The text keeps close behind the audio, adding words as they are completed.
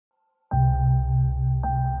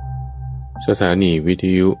สถานีวิท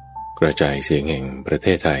ยุกระจายเสียงแห่งประเท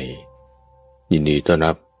ศไทยยินดีต้อน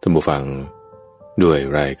รับท่านผู้ฟังด้วย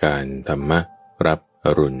รายการธรรมรับอ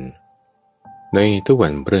รุณในทุกวั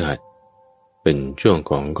นพฤหัสเป็นช่วง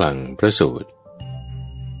ของคลังพระสูตร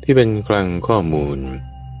ที่เป็นคลังข้อมูล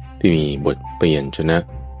ที่มีบทเปลี่ยนชนะ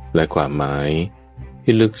และความหมาย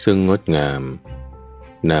ที่ลึกซึ้งงดงาม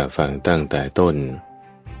น่าฟังตั้งแต่ต้น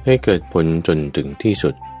ให้เกิดผลจนถึงที่สุ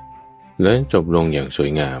ดและจบลงอย่างสว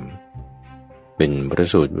ยงามเป็นพระ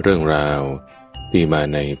สูตรเรื่องราวที่มา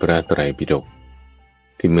ในพระไตรปิฎก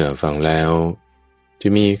ที่เมื่อฟังแล้วจะ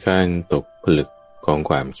มีการตกผลึกของ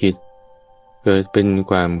ความคิดเกิดเป็น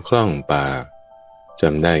ความคล่องปากจ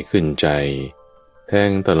ำได้ขึ้นใจแท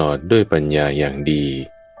งตลอดด้วยปัญญาอย่างดี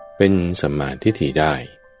เป็นสัมมาทิฏฐิได้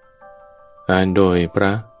อ่านโดยพร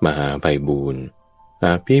ะมหาไพบูลย์อ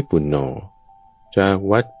าภิปุณโญจาก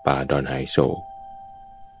วัดป่าดอนไหโศก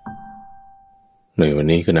ในวัน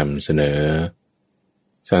นี้ก็นำเสนอ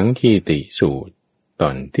สังคีติสูตรตอ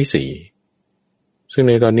นที่ 4ซึ่งใ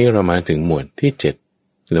นตอนนี้เรามาถึงหมวดที่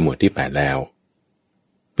 7และหมวดที่ 8แล้ว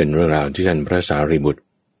เป็นเรื่องราวที่ท่านพระสารีบุตร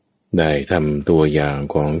ได้ทำตัวอย่าง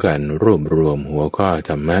ของการรวบรวมหัวข้อ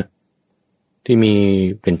ธรรมะที่มี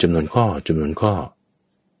เป็นจำนวนข้อ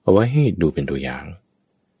เอาไว้ให้ดูเป็นตัวอย่าง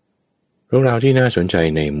เรื่องราวที่น่าสนใจ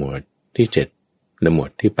ในหมวดที่ 7และหมว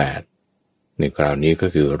ดที่ 8ในคราวนี้ก็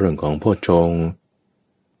คือเรื่องของโพชฌงค์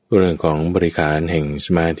เรื่องของบริการแห่งส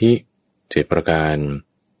มาธิ7ประการ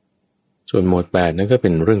ส่วนหมวด8นั้นก็เป็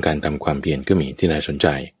นเรื่องการทำความเพียรก็มีที่น่าสนใจ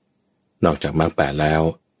นอกจากมรรค8แล้ว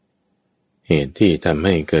เหตุที่ทำใ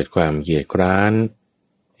ห้เกิดความเกียจคร้าน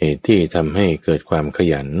เหตุที่ทำให้เกิดความข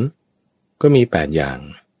ยันก็มี8อย่าง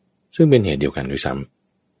ซึ่งเป็นเหตุเดียวกันด้วยซ้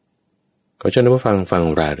ำขอเชิญท่านผู้ฟัง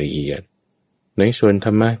รายละเอียดในส่วนธ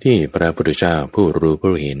รรมะที่พระพุทธเจ้าผู้รู้ผู้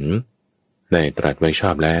เห็นได้ตรัสไว้ช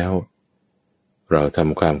อบแล้วเราท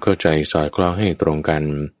ำความเข้าใจสอดคล้องให้ตรงกัน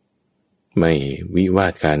ไม่วิวา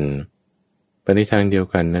ทกันไปในทางเดียว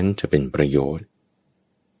กันนั้นจะเป็นประโยชน์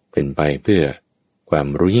เป็นไปเพื่อความ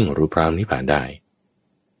รู้ยิ่งรู้พร้อมนิพพานได้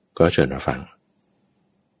ก็เชิญรับฟัง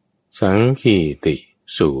สังคีติ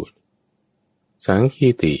สูตรสังคี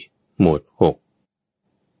ติหมวด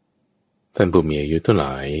 6ท่านผู้มีอายุทั้งหล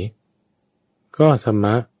ายก็ธรรม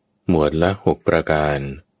ะหมวดละ6ประการ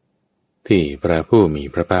ที่พระผู้มี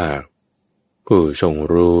พระภาคผู้ทรง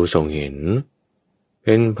รู้ทรงเห็นเ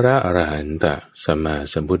ป็นพระอรหันตสัมมา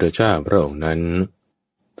สัมพุทธเจ้าพระองค์นั้น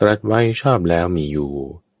ตรัสไว้ชอบแล้วมีอยู่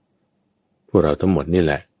พวกเราทั้งหมดนี่แ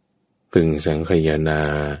หละพึงสังคายนา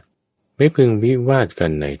ไม่พึงวิวาทกั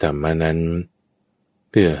นในธรรมนั้น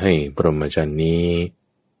เพื่อให้พรหมจรรย์นี้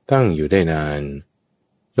ตั้งอยู่ได้นาน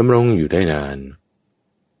ดำรงอยู่ได้นาน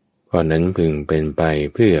เพราะนั้นพึงเป็นไป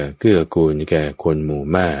เพื่อเกื้อกูลแก่คนหมู่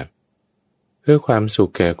มากเพื่อความสุ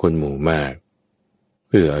ขแก่คนหมู่มาก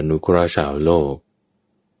เพื่ออนุเคราะห์ชาวโลก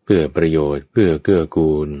เพื่อประโยชน์เพื่อเกื้อ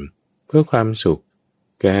กูลเพื่อความสุข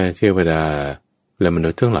แก่เทวดาและมนุ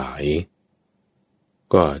ษย์ทั้งหลาย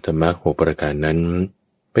ก็ธรรมะ6ประการนั้น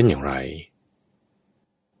เป็นอย่างไร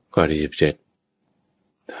ข้อที่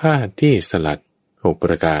17ท่าที่สลัด6ป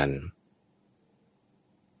ระการ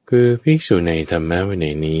คือภิกษุในธรรมวิ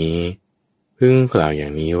นัยนี้พึงกล่าวอย่า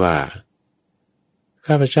งนี้ว่า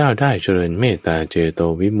ข้าพเจ้าได้เจริญเมตตาเจโต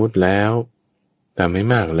วิมุตติแล้วทำให้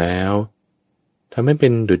มากแล้วทำให้เป็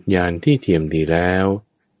นดุจยานที่เทียมดีแล้ว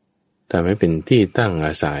ทำให้เป็นที่ตั้งอ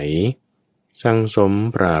าศัยสังสม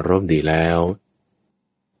ปรารภดีแล้ว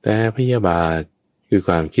แต่พยาบาทคือค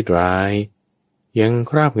วามคิดร้ายยัง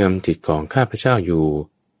ครอบงำจิตของข้าพเจ้าอยู่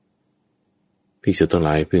ภิกษุทั้งหล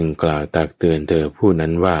ายพึงกล่าวตักเตือนเธอผู้นั้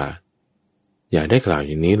นว่าอย่าได้กล่าวอ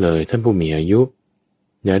ย่างนี้เลยท่านผู้มีอายุ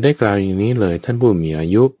อย่าได้กล่าวอย่างนี้เลยท่านผู้มีอา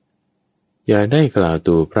ยุอย่าได้กล่าว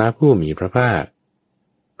ตู่พระผู้มีพระภาค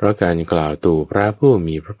เพราะการกล่าวตู่พระผู้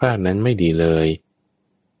มีพระภาคนั้นไม่ดีเลย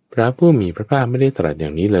พระผู้มีพระภาคไม่ได้ตรัสอย่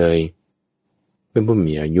างนี้เลยเป็นผู้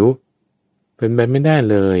มีอายุเป็นไปไม่ได้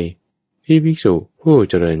เลยที่ภิกษุผู้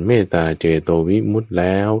เจริญเมตตาเจโตวิมุตติแ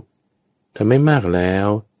ล้วทำให้มากแล้ว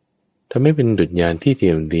ทำให้เป็นดุจยานที่เที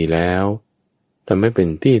ยมดีแล้วทำให้เป็น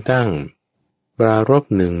ที่ตั้งปรารภ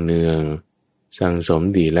เนืองสั่งสม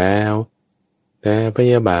ดีแล้วแต่พ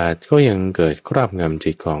ยาบาทก็ยังเกิดครอบงำ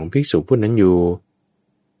จิตของภิกษุผู้นั้นอยู่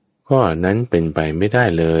ข้อนั้นเป็นไปไม่ได้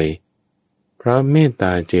เลยเพราะเมตต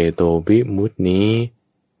าเจโตวิมุตตินี้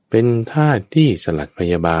เป็นธาตุที่สลัดพ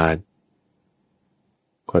ยาบาท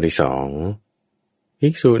ข้อที่2ภิ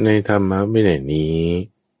กษุในธรรมวินัยนี้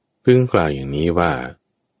พึงกล่าวอย่างนี้ว่า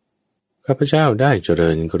ข้าพเจ้าได้เจริ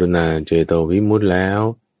ญกรุณาเจโตวิมุตติแล้ว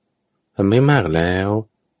ทำให้มากแล้ว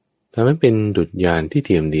ทำให้เป็นดุจยานที่เ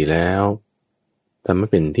ทียมดีแล้วทำให้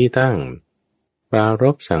เป็นที่ตั้งปราร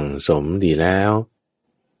ภสั่งสมดีแล้ว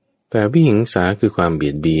แต่วิหิงสาคือความเบี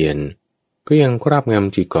ยดเบียนก็ยังครอบง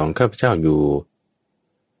ำจิตของข้าพเจ้าอยู่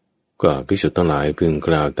ก็ภิกษุทั้งหลายพึงก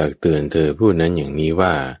ล่าวตักเตือนเธอผู้นั้นอย่างนี้ว่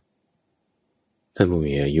าท่านผู้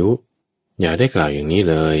มีอายุอย่าได้กล่าวอย่างนี้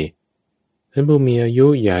เลยท่านผู้มีอายุ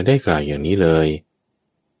อย่าได้กล่าวอย่างนี้เลย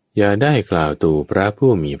อย่าได้กล่าวตู่พระ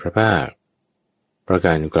ผู้มีพระภาคประก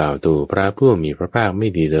ารกล่าวตู่พระผู้มีพระภาคไม่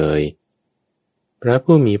ดีเลยพระ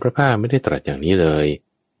ผู้มีพระภาคไม่ได้ตรัสอย่างนี้เลย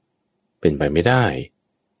เป็นไปไม่ได้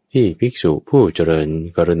ที่ภิกษุผู้เจริญ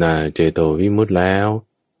กรุณาเจโตวิมุตติแล้ว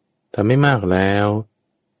ทำไม่มากแล้ว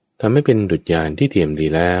ทำให้เป็นดุจยานที่เทียมดี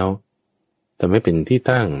แล้วทำให้เป็นที่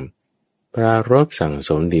ตั้งปรารภสั่งส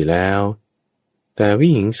มดีแล้วแต่วิ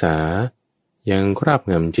หิงสายังครอบ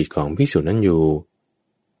งำจิตของภิกษุนั้นอยู่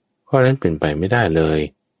ข้อนั้นเป็นไปไม่ได้เลย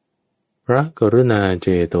พระกรุณาเจ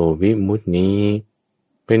โตวิมุตตินี้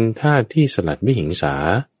เป็นธาตุที่สลัดวิหิงสา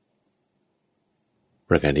ป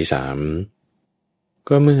ระการที่สาม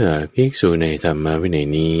ก็เมื่อภิกษุในธรรมวินัย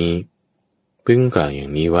นี้พึงกล่าวอย่า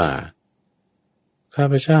งนี้ว่าข้า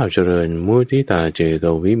พเจ้าเจริญมุทิตาเจโต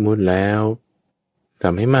วิมุตติแล้วท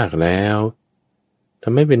ำให้มากแล้วท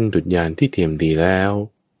ำให้เป็นดุจยานที่เทียมดีแล้ว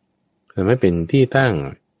ทำให้เป็นที่ตั้ง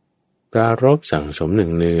ปรารภสั่งสม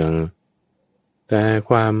เนืองๆแต่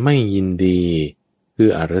ความไม่ยินดีคือ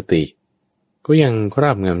อรติก็ยังคร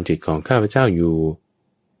อบงำจิตของข้าพเจ้าอยู่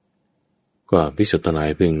ก็ภิกษุทั้งหลา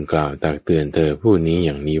ยพึงกล่าวตักเตือนเธอผู้นี้อ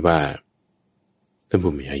ย่างนี้ว่าท่าน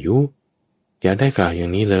ผู้มีอายุอย่าได้กล่าวอย่า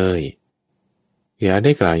งนี้เลยอย่าไ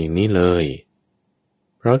ด้กล่าวอย่างนี้เลย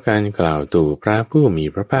เพราะการกล่าวตู่พระผู้มี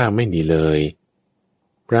พระภาคไม่ดีเลย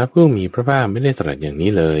พระผู้มีพระภาคไม่ได้ตรัสอย่าง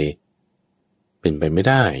นี้เลยเป็นไปไม่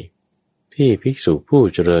ได้ที่ภิกษุผู้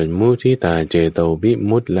เจริญมุทิตาเจโตวิ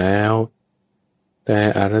มุตติแล้วแต่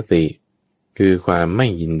อรติคือความไม่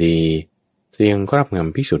ยินดีจะยังครอบง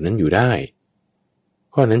ำภิกษุนั้นอยู่ได้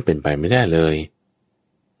ข้อนั้นเป็นไปไม่ได้เลย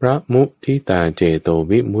เพราะมุทิตาเจโต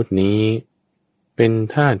วิมุตตินี้เป็น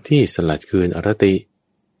ธาตุที่สลัดคืนอรติ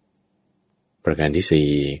ประการที่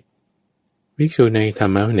สี่ภิกษุในธร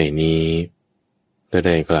รมวินัยนี้ไ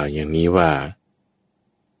ด้กล่าวอย่างนี้ว่า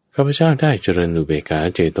ข้าพเจ้าได้เจริญอุเบกขา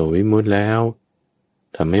เจโตวิมุตติแล้ว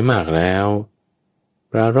ทำไม่มากแล้ว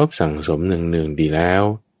ปรารภสั่งสมเนืองๆดีแล้ว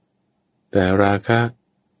แต่ราคะ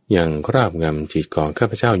ยังครอบงำจิตของข้า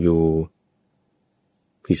พเจ้าอยู่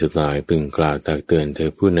ภิกษุทั้งหลายพึงกล่าวตักเตือนเธ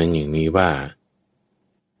อผู้นั้นอย่างนี้ว่า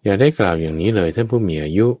อย่าได้กล่าวอย่างนี้เลยท่านผู้มีอ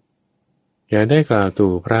ายุอย่าได้กล่าว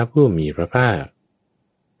ตู่พระผู้มีพระภาค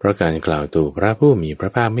เพราะการกล่าวตู่พระผู้มีพร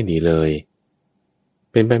ะภาคไม่ดีเลย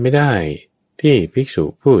เป็นไปไม่ได้ที่ภิกษุ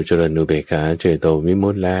ผู้เจริญอุเบกขาเจโตวิมุ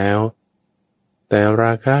ตติแล้วแต่ร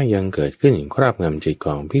าคะยังเกิดขึ้นครอบงำจิตข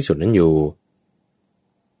องภิกษุนั้นอยู่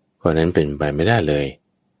ข้อนั้นเป็นไปไม่ได้เลย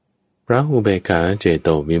เพราะอุเบกขาเจโต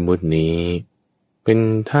วิมุตตินี้เป็น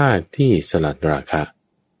ธาตุที่สลัดราคะ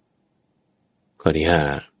ข้อที่ห้า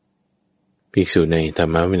ภิกษุในธร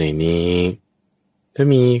รมวินัยนี้ถ้า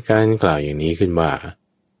มีการกล่าวอย่างนี้ขึ้นว่า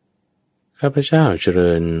ข้าพเจ้าเจ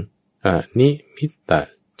ริญอนิมิตต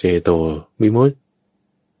เจโตวิมุตติ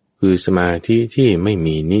คือสมาธิที่ไม่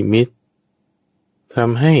มีนิมิตท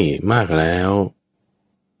ำให้มากแล้ว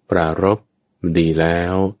ปรารภดีแล้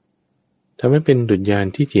วทำให้เป็นดุจยาน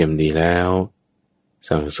ที่เทียมดีแล้ว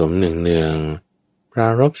สั่งสมเนืองๆปรา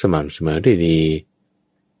รภสม่ำเสมอได้ดี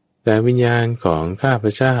แต่วิญญาณของข้าพ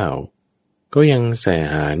เจ้าก็ยังแส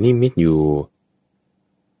หานิมิตอยู่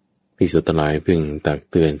ภิกษุทั้งหลายพึงตัก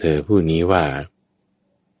เตือนเธอผู้นี้ว่า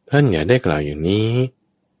ท่านอย่าได้กล่าวอย่างนี้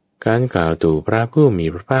การกล่าวตู่พระผู้มี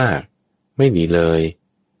พระภาคไม่ดีเลย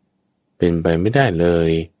เป็นไปไม่ได้เลย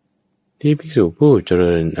ที่ภิกษุผู้เจ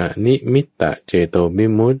ริญอนิมิตตเจโตวิ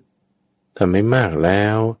มุตติทำให้มากแล้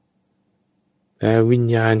วแต่วิญ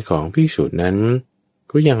ญาณของภิกษุนั้น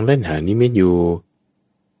ก็ยังเล่นหานิมิตอยู่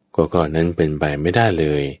ก็นั้นเป็นไปไม่ได้เล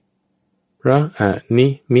ยเพราะอนิ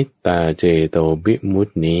มิตตเจโตวิมุต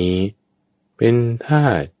ตินี้เป็นธา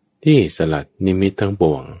ตุที่สลัดนิมิตทั้งป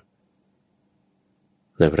วง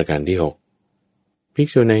และประการที่6ภิก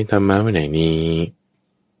ษุในธรรมวินัยนี้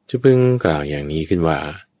จะพึงกล่าวอย่างนี้ขึ้นว่า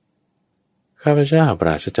ข้าพเจ้าปร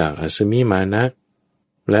าศจากอัสมิมานะ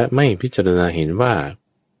และไม่พิจารณาเห็นว่า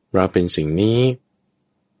เราเป็นสิ่งนี้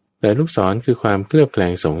แต่ลูกศรคือความเคลือบแคล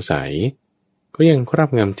งสงสัยก็ยังครอบ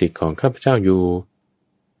งำจิตของข้าพเจ้าอยู่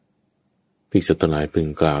ภิกษุทั้งหลายพึง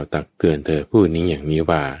กล่าวตักเตือนเธอผู้นี้อย่างนี้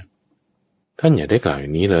ว่าท่านอย่าได้กล่าวอย่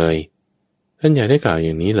างนี้เลยท่านอย่าได้กล่าวอ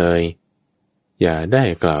ย่างนี้เลยอย่าได้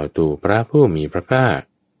กล่าวตู่พระผู้มีพระภาค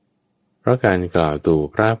เพราะการกล่าวตู่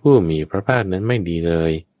พระผู้มีพระภาคนั้นไม่ดีเล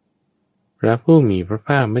ยพระผู้มีพระภ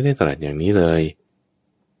าคไม่ได้ตรัสอย่างนี้เลย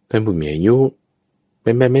ท่านผู้มีอายุเ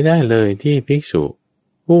ป็นไปไม่ได้เลยที่ภิกษุ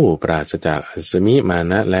ผู้ปราศจากอัสมิมา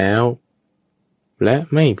นะแล้ว และ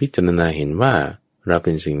ไม่พิจารณาเห็นว่าเราเ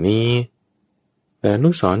ป็นสิ่งนี้แต่ลู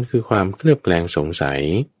กศรคือความเคลือบแคลงสงสัย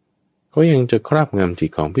เขายังจะครอบงำจิต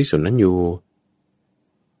ของภิกษุนั้นอยู่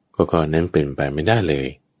ข้อนั้นเป็นไปไม่ได้เลย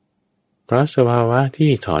เพราะสภาวะ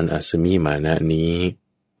ที่ถอนอัศมีมานะนี้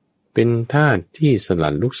เป็นธาตุที่สลั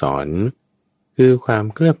ดลูกศรคือความ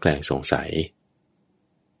เคลือบแคลงสงสัย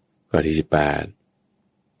ข้อที่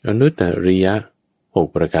18อนุตตริยะ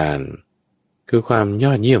6ประการคือความย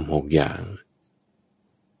อดเยี่ยม6อย่าง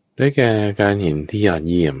ได้แก่การเห็นที่ยอด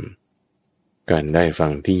เยี่ยมการได้ฟั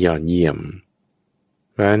งที่ยอดเยี่ยม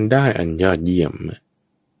การได้อันยอดเยี่ยม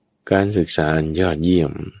การศึกษาอันยอดเยี่ย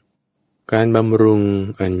มการบำรุง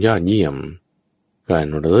อันยอดเยี่ยมการ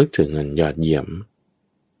ระลึกถึงอันยอดเยี่ยม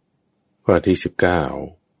ข้อที่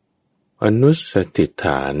19อนุสติฐ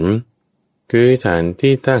านคือฐาน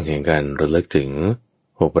ที่ตั้งแห่งการระลึกถึง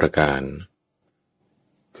6ประการ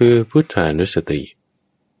คือพุทธานุสติ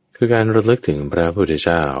คือการระลึกถึงพระพุทธเ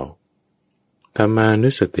จ้าธรรมานุ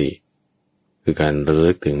สติคือการระ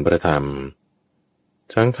ลึกถึงพระธรรม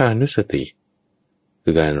สังฆานุสติคื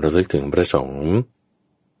อการระลึกถึงพระสงฆ์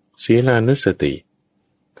ศีลานุสติ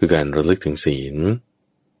คือการระลึกถึงศีล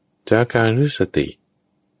จาคานุสติ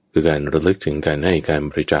คือการระลึกถึงการให้การ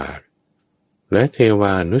บริจาคและเทว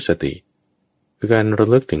านุสติคือการระ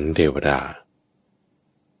ลึกถึงเทวดา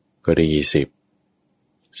ข้อที่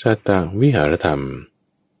20สัตตวิหารธรรม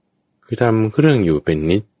คือทำเครื่องอยู่เป็น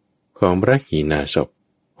นิจของพระขีณาสพ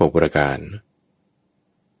6ประการ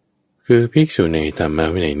คือภิกษุในธรรม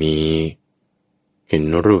วินัยนี้เห็น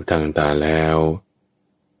รูปทางตาแล้ว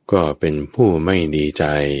ก็เป็นผู้ไม่ดีใจ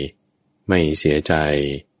ไม่เสียใจ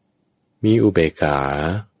มีอุเบกขา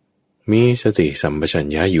มีสติสัมปชัญ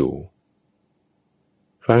ญะอยู่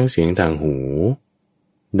ฟังเสียงทางหู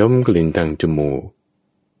ดมกลิ่นทางจมูก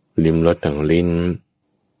ลิ้มรสทางลิ้น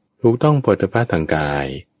ถูกต้องโผฏฐัพพะทางกาย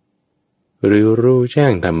หรือรู้แจ้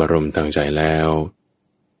งธรรมารมณ์ทางใจแล้ว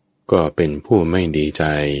ก็เป็นผู้ไม่ดีใจ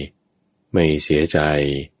ไม่เสียใจ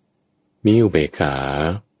มีอุเบกขา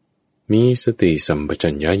มีสติสัมปชั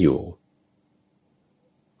ญญะอยู่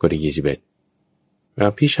ข้อที่21อ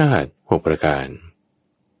ภิชาติ6ประการ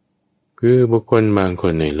คือบุคคลบางค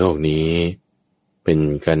นในโลกนี้เป็น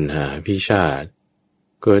กันหาภิชาติ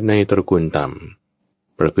เกิดในตระกูลต่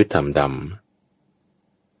ำประพฤติธรรมด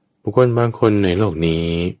ำบุคคลบางคนในโลกนี้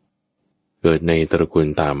เกิดในตระกูล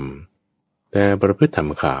ต่ำแต่ประพฤติธรรม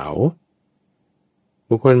ขาว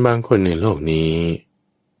บุคคลบางคนในโลกนี้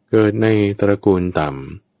เกิดในตระกูลต่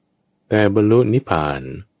ำแต่บรรลุนิพพาน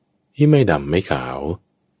ที่ไม่ดำไม่ขาว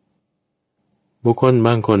บุคคลบ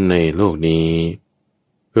างคนในโลกนี้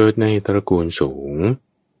เกิดในตระกูลสูง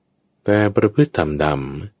แต่ประพฤติธรรมด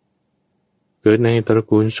ำเกิดในตระ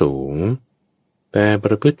กูลสูงแต่ป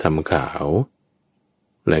ระพฤติธรรมขาว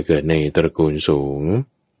และเกิดในตระกูลสูง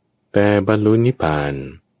แต่บรรลุนิพพาน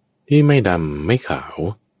ที่ไม่ดำไม่ขาว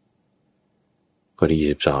ข้อที่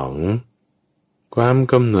22ความ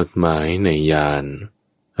กำหนดหมายในญาณ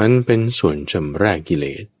อันเป็นส่วนชำระกิเล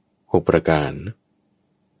ส6ประการ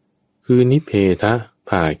คือนิเพทภ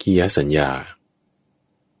าคียสัญญา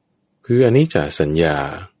คืออนิจจสัญญา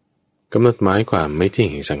กำหนดหมายความไม่เที่ยง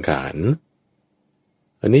แห่งสังขาร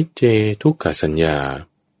อนิจเจทุกขสัญญา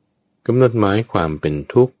กำหนดหมายความเป็น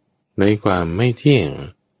ทุกข์ในความไม่เที่ยง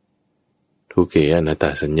ทุกเขอนัตต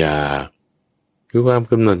สัญญาคือความ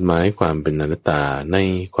กำหนดหมายความเป็นอนัตตาใน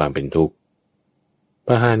ความเป็นทุกข์ป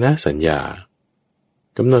หานะสัญญา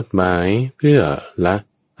กำหนดหมายเพื่อละ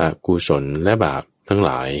อกุศลและบาปทั้งห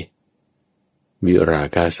ลายวิรา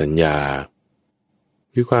คะสัญญา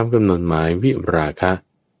คือความกำหนดหมายวิราคะ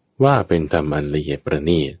ว่าเป็นธรรมอันละเอียดประ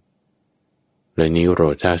ณีตและนิโร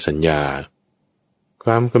ธาสัญญาค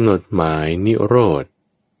วามกำหนดหมายนิโรธ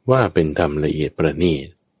ว่าเป็นธรรมละเอียดประณีต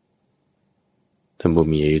ธรรมบุ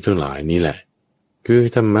มีอายุทั้งหลายนี่แหละคือ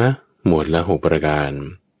ธรรมะหมวดละ6ประการ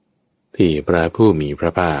ที่พระผู้มีพร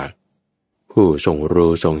ะภาคผู้ทรง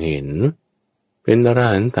รู้ทรงเห็นเป็นอร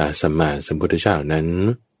หันตสัมมาสัมพุทธเจ้านั้น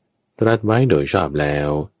ตรัสไว้โดยชอบแล้ว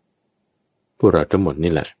พวกเราทั้งหมด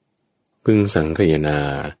นี่แหละพึงสังคายนา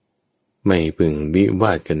ไม่พึงวิว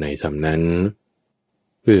าทกันในธรรมนั้น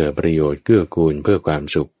เพื่อประโยชน์เกื้อกูลเพื่อความ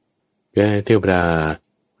สุขแก่เทวดา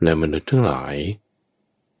และมนุษย์ทั้งหลาย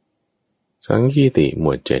สังคีติหม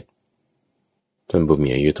วด7ท่านผู้มี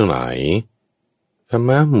อายุทั้งหลายธรรม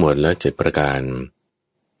ะหมวดละ7ประการ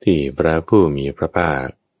ที่พระผู้มีพระภาค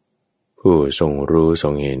ผู้ทรงรู้ทร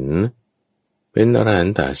งเห็นเป็นอรหัน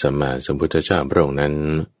ตสัมมาสัมพุทธเจ้าพระองค์นั้น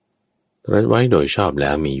ตรัสไว้โดยชอบแล้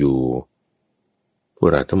วมีอยู่พวก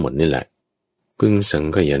เราทั้งหมดนี่แหละพึงสัง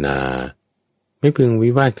คายนาไม่พึงวิ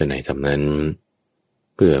วาทกันในธรรมนั้น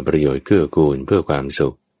เพื่อประโยชน์เกื้อกูลเพื่อความสุ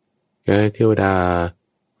ขแก่เทวดา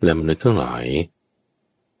และมนุษย์ทั้งหลาย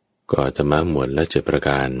ก็ธรรมะหมวดละ7ประก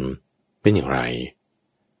ารเป็นอย่างไร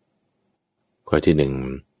ข้อที่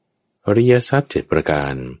 1อริยทรัพย์7ประกา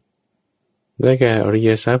รได้แก่อริย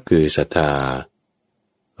ทรัพย์คือศรัทธา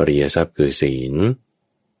อริยทรัพย์คือศีล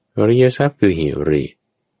อริยทรัพย์คือหิริ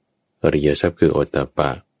อริยทรัพย์คือโอตตัปป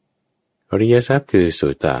ะอริยทรัพย์คือสุ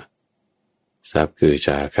ตตะทรัพย์คือจ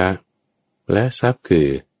าคะและทรัพย์คือ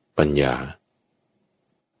ปัญญา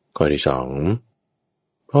ข้อที่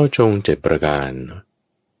 2โพชฌงค์7ประการ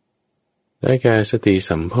ได้แก่สติ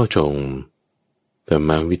สัมโพชฌงค์ธัมม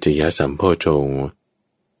วิจยสัมโพชฌงค์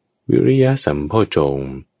วิริยสัมโพชฌงค์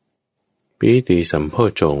ปีติสัมโพ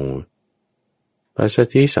ชฌงค์ปัสสัท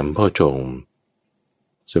ธิสัมโพชฌงค์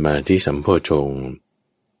สมาธิสัมโพชฌงค์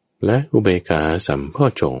และอุเบกขาสัมโพ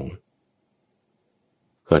ชฌงค์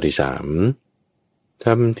ข้อที่ 3ธร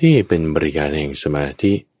รมที่เป็นบริการแห่งสมา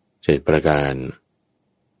ธิ7ประการ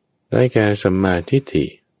ได้แก่สัมมาทิฏฐิ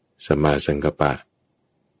สัมมาสังกัปปะ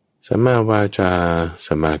สัมมาวาจา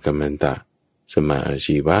สัมมากัมมันตะสัมมาอา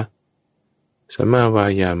ชีวะสัมมาวา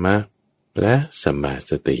ยามะและสัมมา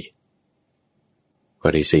สติข้อ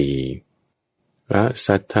ที่ 4อ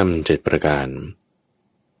สัตธรรม7ประการ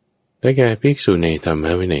ได้แก่ภิกษุในธรรม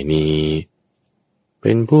วินัยนี้เ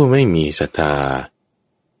ป็นผู้ไม่มีศรัทธา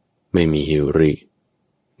ไม่มีหิริ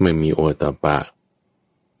ไม่มีโอตตัปปะ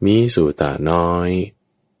มีสุตตะน้อย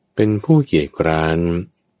เป็นผู้เกียจคร้าน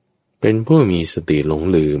เป็นผู้มีสติหลง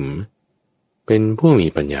ลืมเป็นผู้มี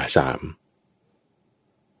ปัญญา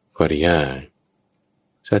3ข้อที่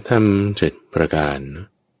 5สัตธรรม7ประการ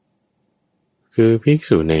คือภิก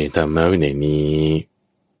ษุในธรรมวินัยนี้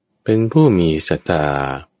เป็นผู้มีศรัทธา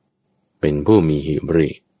เป็นผู้มีหิริ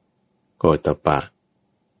โอตตัปปะ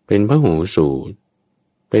เป็นพหูสูตร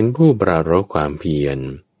เป็นผู้ปรารภความเพียร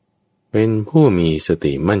เป็นผู้มีส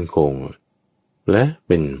ติมั่นคงและเ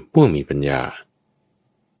ป็นผู้มีปัญญา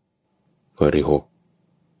ข้อที่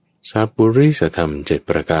 6สัพพุริสธรรม7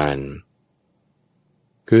ประการ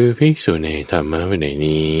คือภิกษุในธรรมวินัย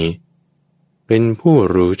นี้เป็นผู้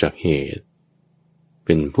รู้จักเหตุเ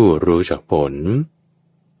ป็นผู้รู้จักผล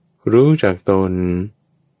รู้จักตน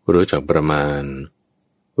รู้จักประมาณ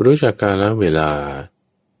รู้จักกาลเวลา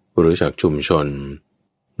รู้จักชุมชน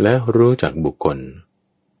และรู้จักบุคคล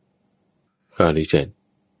ข้อที่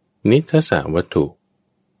 7นิทธัสสะวัตถุ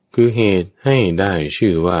คือเหตุให้ได้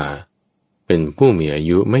ชื่อว่าเป็นผู้มีอา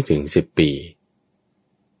ยุไม่ถึง10 ปี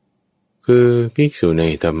คือภิกษุใน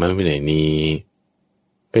ธรรมวินัยนี้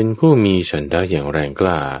เป็นผู้มีฉันทะอย่างแรงก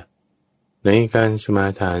ล้าในการสมา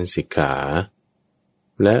ทานสิกขา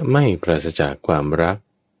และไม่ปราศจากความรัก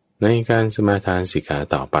ในการสมาทานสิกขา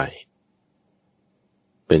ต่อไป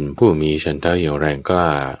เป็นผู้มีฉันทะอย่างแรงกล้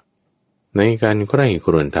าในการใคร่ค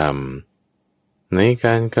รวญธรรมในก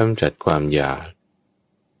ารกำจัดความอยาก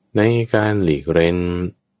ในการหลีกเร้น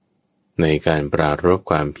ในการปรารภ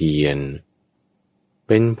ความเพียรเ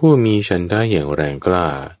ป็นผู้มีฉันทะอย่างแรงกล้า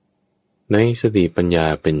ในสติปัญญา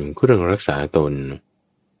เป็นเครื่องรักษาตน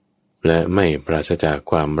และไม่ปราศจาก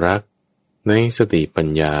ความรักในสติปัญ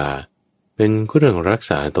ญาเป็นเครื่องรัก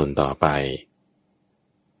ษาตนต่อไป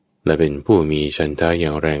และเป็นผู้มีฉันทะอย่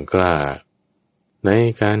างแรงกล้าใน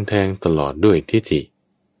การแทงตลอดด้วยทิฏฐิ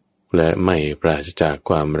และไม่ปราศจาก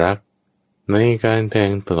ความรักในการแทง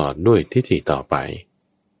ตลอดด้วยทิฏฐิต่อไป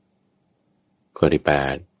ข้อที่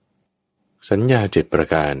 8สัญญา7ประ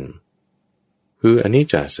การคืออนิจ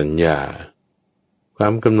จสัญญาควา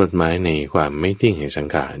มกำหนดหมายในความไม่เที่ยงแห่งสัง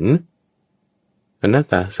ขารอนัต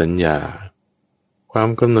ตสัญญาความ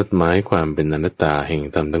กำหนดหมายความเป็นอนัตตาแห่ง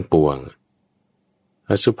ธรรมทั้งปวง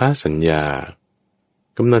อสุภสัญญา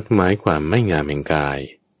กำหนดหมายความไม่งามแห่งกาย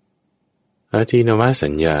อาทินวสั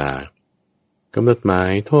ญญากำหนดหมา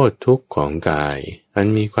ยโทษทุกข์ของกายอัน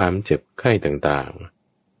มีความเจ็บไข้ต่าง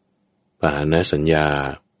ๆปหานสัญญา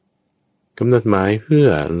กำหนดหมายเพื่อ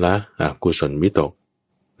ละอกุศลวิตก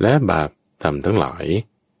และบาปธรรมทั้งหลาย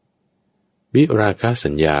วิราคะ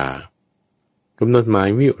สัญญากำหนดหมาย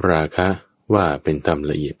วิราคะว่าเป็นธรรม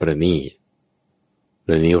ละเอียดประณีตแ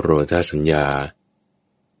ละนิโรธสัญญา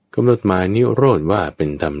กำหนดหมายนิโรธว่าเป็น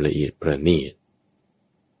ธรรมละเอียดประณีต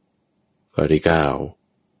ข้อที่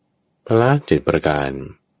 9พละ7ประการ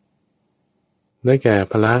ได้แก่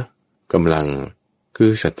พละกำลังคื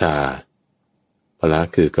อศรัทธาพละ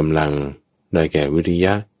คือกำลังได้แก่วิริย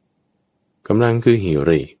ะกำลังคือหิ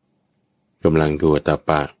ริกำลังคือโอตตัป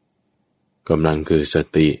ปะกำลังคือส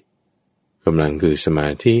ติกำลังคือสมา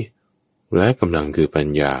ธิและกำลังคือปัญ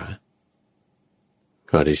ญา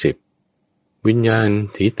ข้อที่ 10วิญญาณ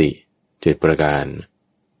ทิฏฐิ7ประการ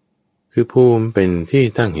คือภูมิเป็นที่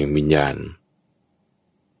ตั้งแห่งวิญญาณ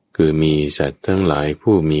คือมีสัตว์ทั้งหลาย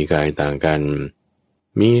ผู้มีกายต่างกัน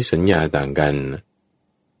มีสัญญาต่างกัน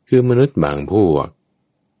คือมนุษย์บางพวก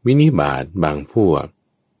วินิบาตบางพวก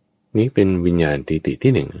นี้เป็นวิญญาณทิฏฐิ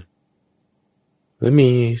ที่หนึ่งและมี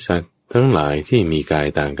สัตว์ทั้งหลายที่มีกาย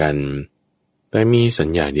ต่างกันแต่มีสัญ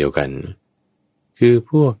ญาเดียวกันคือ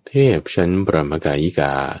พวกเทพชั้นปรมกายิก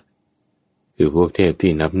าคือพวกเทพ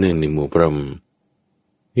ที่นับหนึ่งในหมู่พรหม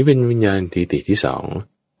นี้เป็นวิญญาณทิฏฐิที่สอง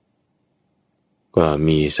ก็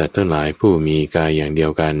มีสัตว์ทั้งหลายผู้มีกายอย่างเดีย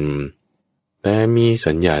วกันแต่มี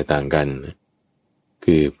สัญญาต่างกัน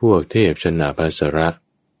คือพวกเทพชั้นอาภัสระ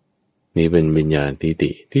นี้เป็นวิญญาณทิฏ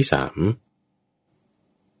ฐิที่สาม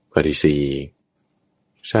ข้อที่สี่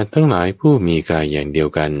สัตว์ทั้งหลายผู้มีกายอย่างเดียว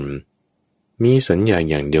กันมีสัญญา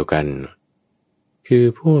อย่างเดียวกันคือ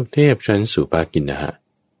พวกเทพชั้นสุภกินนะ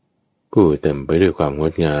ผู้เต็มไปด้วยความง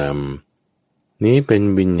ดงามนี้เป็น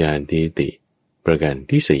วิญญาณทิฏฐิประการ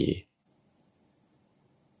ที่สี่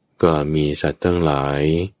ก็มีสัตว์ทั้งหลาย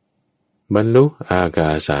บรรลุอากา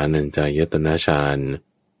สานัญจายตนะฌาน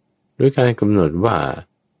ด้วยการกำหนดว่า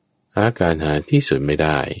อาการหาที่สุดไม่ไ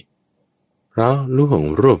ด้เพราะล่วง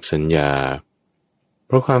รูปสัญญาเพ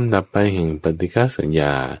ราะความดับไปแห่งปฏิฆาสัญญ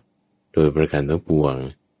าโดยประการทั้งปวง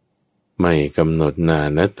ไม่กำหนดนา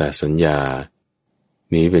นแต่สัญญา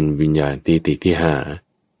นี้เป็นวิญญาณทิฏฐิที่ห้า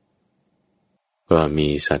ก็มี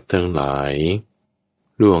สัตว์ทั้งหลาย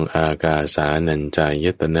ล่วงอากาสานัญจาย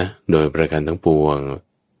ตนะโดยประการทั้งปวง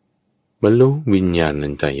บรรลุวิญญาณั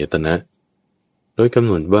ญจายตนะโดยกำ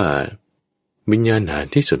หนดว่าวิญญาณหา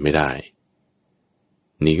ที่สุดไม่ได้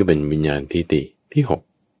นี่ก็เป็นวิญญาณทิฏฐิที่หก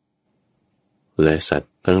และสัต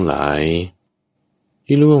ว์ทั้งหลาย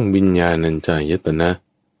ที่ล่วงวิญญาณัญจายตนะ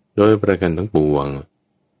โดยประการทั้งปวง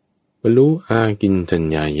บรรลุอากิญจัญ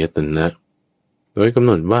ญายตนะโดยกำห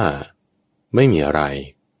นดว่าไม่มีอะไร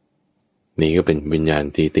นี่ก็เป็นวิญญาณ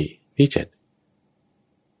ทิฏฐิที่เจ็ด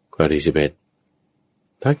ข้อที่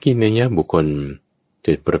11ทักกินัยบุคคลเ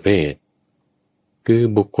จ็ดประเภทคือ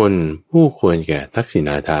บุคคลผู้ควรแก่ทักษิณ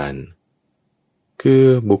าทานคือ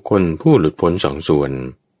บุคคลผู้หลุดพ้นสองส่วน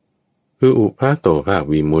คืออุปาโตภาค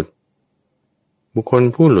วิมุตติบุคคล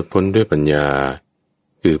ผู้หลุดพ้นด้วยปัญญา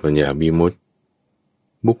คือปัญญาวิมุตติ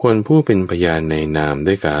บุคคลผู้เป็นพยานในนาม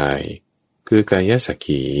ด้วยกายคือกายสัก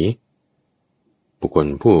ขีบุคคล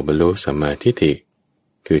ผู้บรรลุสัมมาทิฏฐิ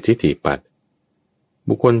คือทิฏฐิปัฏฐ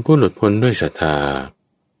บุคคลผู้หลุดพ้นด้วยศรัทธา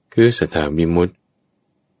คือศรัทธาวิมุตติ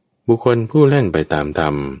บุคคลผู้เล่นไปตามธรร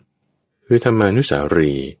มคือธรรมานุสาว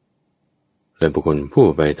รีย์และบุคคลผู้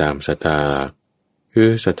ไปตามศรัทธาคือ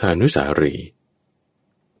ศรัทธานุสาวรีย์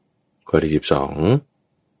ข้อที่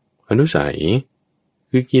12อนุสัย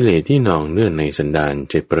คือกิเลสที่นองเนื่องในสันดาน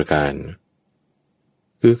เจ็ดประการ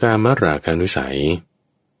คือกามราคานุสัย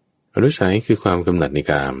อนุสัยคือความกำหนัดใน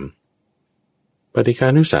กามปฏิฆา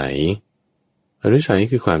นุสัยอนุสัย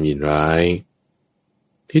คือความยินร้าย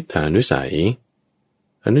ทิฏฐานุสัย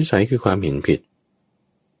อนุสัยคือความเห็นผิด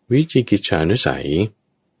วิจิกิจฉานุสัย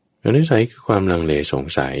อนุสัยคือความลังเลสง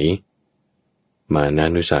สัยมานา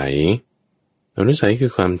นุสัยอนุสัยคื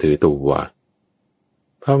อความถือตัว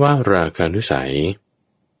ภาวะราคานุสัย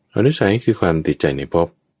อนุสัยคือความติดใจในภพ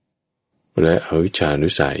และอวิชชานุ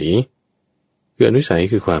สัยคืออนุสัย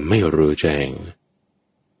คือความไม่รู้แจ้ง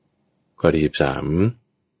ข้อที่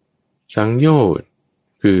13สังโยชน์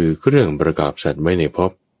คือเครื่องประกอบสัตว์ไว้ในภ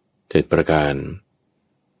พเจ็ดประการ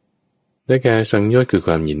ได้แก่สังโยชน์คือค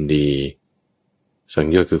วามยินดีสัง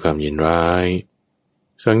โยชน์คือความยินร้าย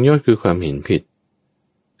สังโยชน์คือความเห็นผิด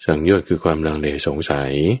สังโยชน์คือความลังเลสงสั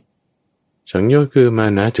ยสังโยชน์คือมา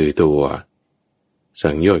นะถือตัว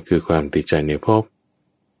สังโยชน์คือความติดใจในภพ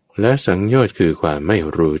และสังโยชน์คือความไม่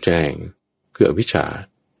รู้แจ้งคืออวิชชา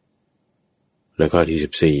และข้อ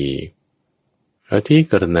ที่14อธิ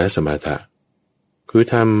กรณสมาถะคือ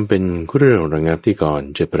ทำเป็นเครื่องระงับที่ก่อน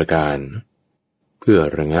เจ็ดประการเพื่อ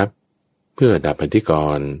ระงับเพื่อดับอธิก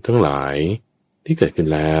รณ์ทั้งหลายที่เกิดขึ้น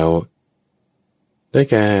แล้วได้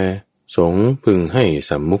แก่สงฆ์พึงให้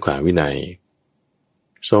สัมมุขาวินัย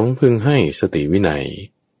สงฆ์พึงให้สติวินัย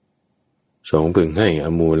สงฆ์พึงให้อ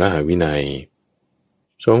มูลหวินัย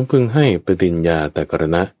สงฆ์พึงให้ปฏิญญาตกร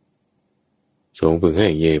ณะสงฆ์พึงให้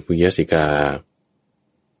เยปุยสิกา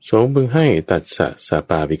สงฆ์พึงให้ตัสสะส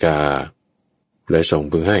ปาปิกาและสงฆ์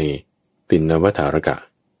พึงให้ตินนวัฏฐารกะ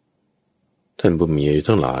ท่านผู้มีอายุ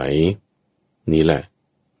ทั้งหลายนี่แหละ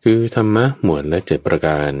คือธรรมะหมวดและเจ็ดประก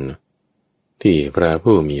ารที่พระ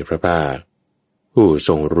ผู้มีพระภาคผู้ท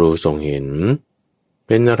รงรู้ทรงเห็นเ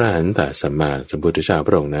ป็นอรหันตสัมมาสัมพุทธเจ้าพ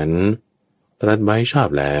ระองค์นั้นตรัสไว้ชอบ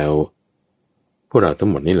แล้วพวกเราทั้ง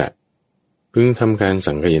หมดนี่แหละพึงทำการ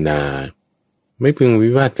สังคายนาไม่พึงวิ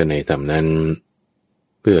วาทกันในธรรมนั้น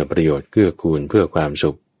เพื่อประโยชน์เกื้อกูลเพื่อความ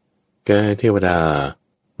สุขแก่เทวดา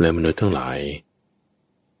และมนุษย์ทั้งหลาย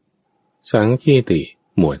สังคีติ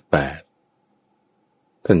หมวด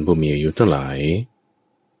8ท่านผู้มีอายุทั้งหลาย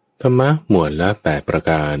ธรรมะหมวดละ8ประ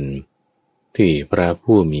การที่พระ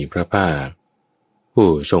ผู้มีพระภาคผู้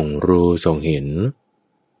ทรงรู้ทรงเห็น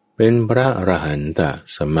เป็นพระอรหันต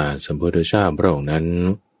สัมมาสัมพุทธเจ้าพระองค์นั้น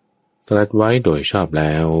ตรัสไว้โดยชอบแ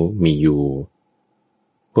ล้วมีอยู่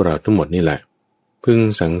พวกเราทั้งหมดนี่แหละพึง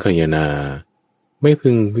สังคายนาไม่พึ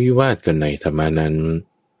งวิวาทกันในธรรมานั้น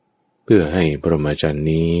เพื่อให้พรหมจรรย์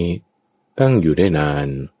นี้ตั้งอยู่ได้นาน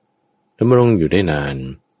ดำรงอยู่ได้นาน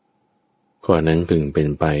ข้อนั้นพึงเป็น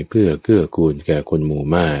ไปเพื่อเกื้อกูลแก่คนหมู่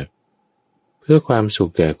มากเพื่อความสุ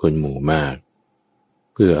ขแก่คนหมู่มาก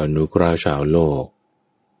เพื่ออนุเคราะห์ชาวโลก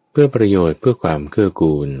เพื่อประโยชน์เพื่อความเกื้อ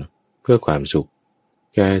กูลเพื่อความสุข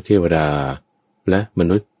แก่เทวดาและม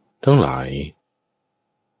นุษย์ทั้งหลาย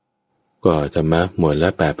ก็ธรรมะหมวดละ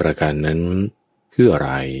8ประการนั้นคืออะไ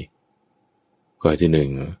รข้อที่หนึ่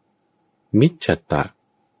งมิจฉตตะ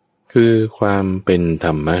คือความเป็นธ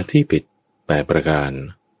รรมะที่ผิด8ประการ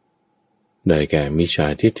ได้แก่มิจฉา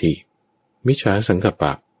ทิฏฐิมิจฉาสังกัปป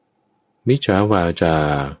ะมิจฉาวาจา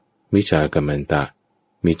มิจฉากัมมันตะ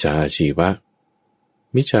มิจฉาอาชีวะ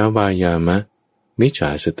มิจฉาวายามะมิจฉา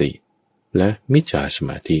สติและมิจฉาสม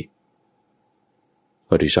าธิ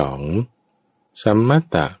ข้อที่สองสัมมัต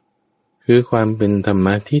ตะคือความเป็นธรรม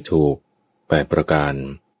ะที่ถูก8ประการ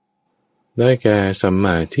ได้แก่สัมม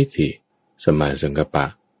าทิฏฐิสัมมาสังกัปปะ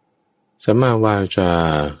สัมมาวาจา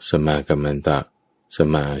สัมมากัมมันตะสัม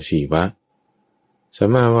มาอาชีวะสัม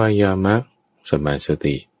มาวายามะสัมมาส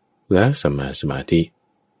ติและสัมมาสมาธิ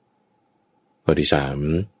ข้อที่สาม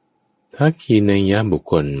ทักขีนัยยะบุค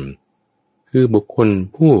คลคือบุคคล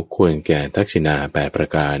ผู้ควรแก่ทักษิณา8ประ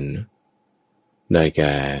การได้แ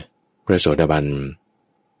ก่พระโสดาบัน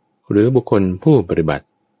หรือบุคคลผู้ปฏิบัติ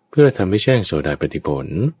เพื่อทำให้แจ้งโสดาปัตติผล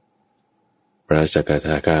พระสกท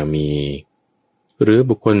าคามีหรือ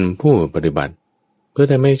บุคคลผู้ปฏิบัติเพื่อ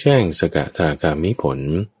ทำให้แจ้งสกทาคามิผล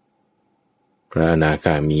พระอนาค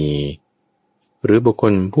ามีหรือบุคค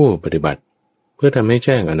ลผู้ปฏิบัติเพื่อทำให้แ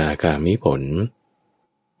จ้งอนาคามิผล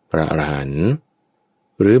พระอรหันต์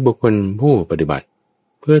หรือบุคคลผู้ปฏิบัติ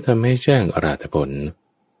เพื่อทำให้แจ้งอรหัตผล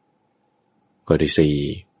ข้อที่สี่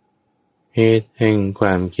เหตุแห่งคว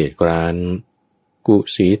ามเกียจคร้านกุ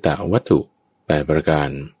สีตวัตถุ8ประการ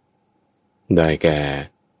ได้แก่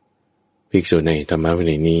ภิกษุในธรรมวิ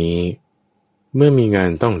นัยนี้เมื่อมีงาน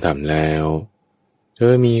ต้องทำแล้วเธ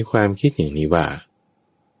อมีความคิดอย่างนี้ว่า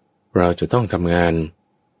เราจะต้องทำงาน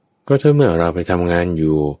ก็เมื่อเราไปทำงานอ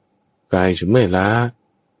ยู่กายจะเมื่อยล้า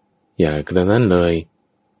อย่ากระนั้นเลย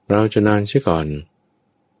เราจะนอนเสียก่อน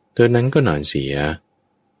เธอนั้นก็นอนเสีย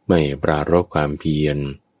ไม่ปรารภความเพียร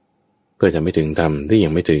เพื่อจะไม่ถึงธรรมที่ยั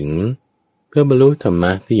งไม่ถึงเพื่อบรรลุธรรม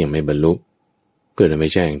ะที่ยังไม่บรรลุเพื่อจะไม่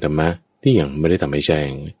แจ้งธรรมะที่ยังไม่ได้ทำให้แจ้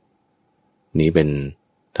งนี้เป็น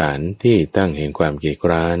ฐานที่ตั้งแห่งความเกียจค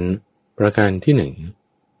ร้านประการที่หนึ่ง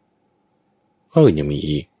ข้ออื่นยังมี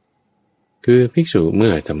อีกคือภิกษุเมื่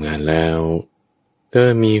อทำงานแล้วเธอ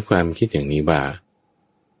มีความคิดอย่างนี้ว่า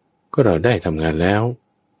ก็เราได้ทำงานแล้ว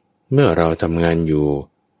เมื่อเราทำงานอยู่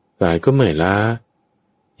กายก็เมื่อยล้า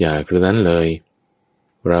อย่ากระนั้นเลย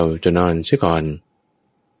เราจะนอนเสียก่อน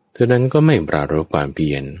เธอนั้นก็ไม่ปรารภความเพี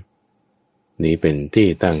ยรนี้เป็นที่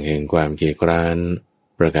ตั้งแห่งความเกียจคร้าน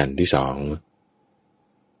ประการที่สอง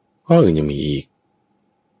ข้ออื่นยังมีอีก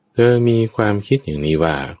เธอมีความคิดอย่างนี้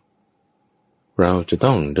ว่าเราจะ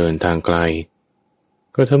ต้องเดินทางไกล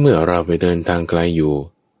ก็ถ้าเมื่อเราไปเดินทางไกลอยู่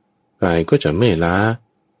กายก็จะเมื่อยล้า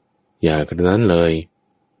อย่ากระนั้นเลย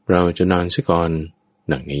เราจะนอนเสียก่อน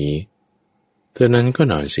ดังนี้เธอนั้นก็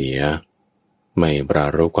นอนเสียไม่ปรา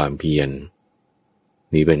รภความเพียร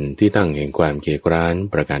นี้เป็นที่ตั้งแห่งความเกียจคร้าน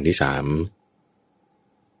ประการที่สาม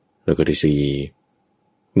แล้วก็ที่สี่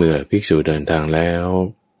เมื่อภิกษุเดินทางแล้ว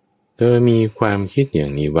เธอมีความคิดอย่า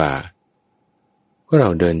งนี้ว่าก็เรา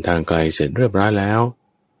เดินทางไกลเสร็จเรียบร้อยแล้ว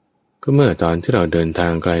ก็เมื่อตอนที่เราเดินทา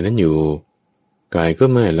งไกลนั้นอยู่กายก็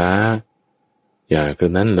เมื่อยล้าอย่ากร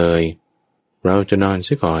ะนั้นเลยเราจะนอนเ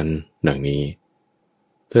สียก่อนดังนี้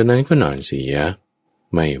เธอนั้นก็นอนเสีย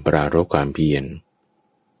ไม่ปรารภความเพียร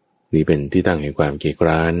นี้เป็นที่ตั้งแห่งความเกียจค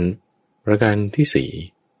ร้านประการที่สี่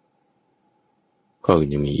ข้ออื่น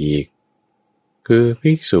ยังมีอีกคือ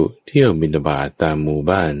ภิกษุเที่ยวบิณฑบาตตามหมู่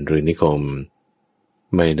บ้านหรือนิคม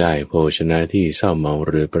ไม่ได้โภชนะที่เศร้าเมาห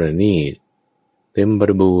รือประณีตเต็มบ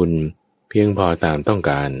ริบูรณ์เพียงพอตามต้อง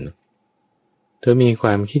การเธอมีคว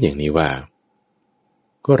ามคิดอย่างนี้ว่า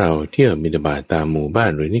ก็เราเที่ยวบิณฑบาตตามหมู่บ้า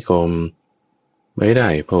นหรือนิคมไม่ได้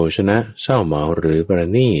โภชนะเศร้าเมาหรือประ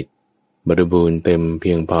ณีตบริบูรณ์เต็มเ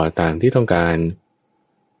พียงพอตามที่ต้องการ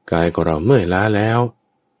กายของเราเมื่อยล้าแล้ว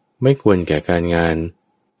ไม่ควรแก่การงาน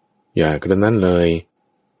อย่ากระนั้นเลย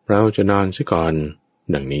เราจะนอนเสียก่อน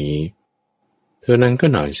ดังนี้เธอนั้นก็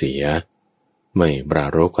นอนเสียไม่ปรา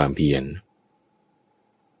รภความเพียร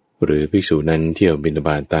หรือภิกษุนั้นเที่ยวบิณฑบ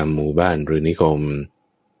าตตามหมู่บ้านหรือนิคม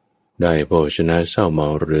ได้โภชนะเศร้าหมอ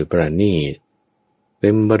งหรือประณีตเต็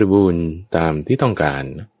มบริบูรณ์ตามที่ต้องการ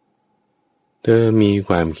เธอมีค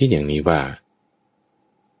วามคิดอย่างนี้ว่า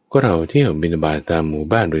ก็เราเที่ยวบิณฑบาตตามหมู่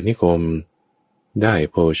บ้านหรือนิคมได้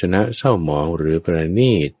โภชนะเศร้าหมองหรือประ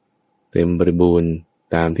ณีตเต็มบริบูรณ์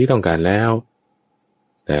ตามที่ต้องการแล้ว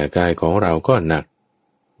แต่กายของเราก็หนัก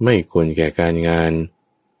ไม่ควรแก่การงาน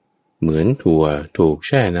เหมือนถั่วถูกแ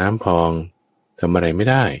ช่น้ำพองทำอะไรไม่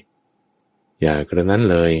ได้อย่ากระนั้น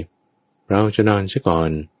เลยเราจะนอนซะก่อน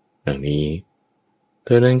ดังนี้เธ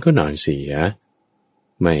อนั้นก็นอนเสีย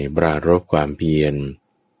ไม่ปรารภความเพียร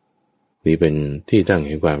นี่เป็นที่ตั้งแ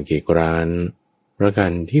ห่งความเกียจคร้านประกา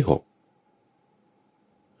รที่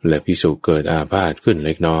6และภิกษุเกิดอาพาธขึ้นเ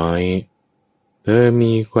ล็กน้อยเธอ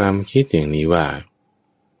มีความคิดอย่างนี้ว่า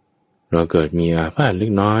เราเกิดมีอาพาธเล็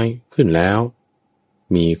กน้อยขึ้นแล้ว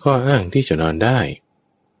มีข้ออ้างที่จะนอนได้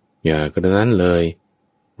อย่ากระนั้นเลย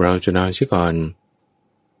เราจะนอนเสียก่อน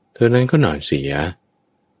เธอนั้นก็นอนเสีย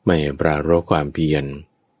ไม่ปรารภความเพียร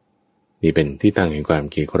นี่เป็นที่ตั้งแห่งความ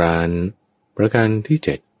เกียจคร้านประการที่7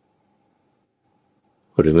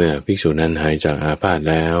หรือเมื่อภิกษุนั้นหายจากอาพาธ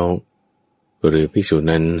แล้วหรือภิกษุ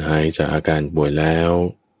นั้นหายจากอาการป่วยแล้ว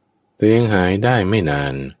แต่ยังหายได้ไม่นา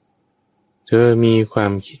นเธอมีควา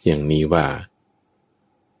มคิดอย่างนี้ว่า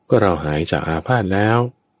ก็เราหายจากอาพาธแล้ว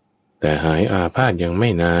แต่หายอาพาธยังไม่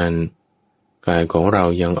นานกายของเรา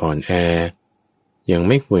ยังอ่อนแอยังไ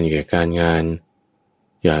ม่ควรแก่การงาน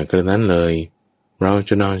อย่ากระนั้นเลยเราจ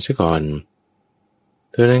ะนอนซะก่อน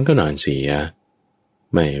เธอนั้นก็นอนเสีย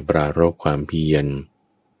ไม่ปรารภความเพียร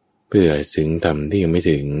เพื่อถึงธรรมที่ยังไม่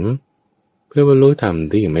ถึงเพื่อบรรลุธรรม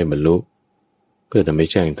ที่ยังไม่บรรลุเพื่อทำให้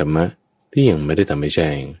แจ้งธรรมะที่ยังไม่ได้ทำให้แจ้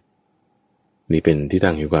งนี่เป็นที่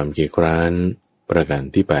ตั้งแห่งความเกียจคร้านประการ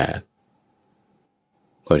ที่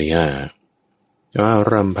8ข้อที่5อา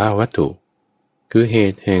รัมภวัตถุคือเห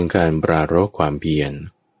ตุแห่งการปรารภความเพียร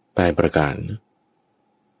8ประการ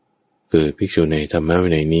คือภิกษุในธรรมวิ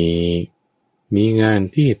นัยนี้มีงาน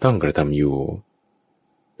ที่ต้องกระทำอยู่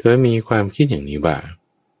เธอมีความคิดอย่างนี้ว่า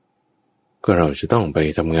ก็เราจะต้องไป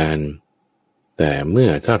ทำงานแต่เมื่อ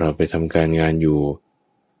ถ้าเราไปทำการงานอยู่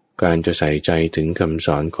การจะใส่ใจถึงคำส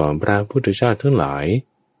อนของพระพุทธเจ้าทั้งหลาย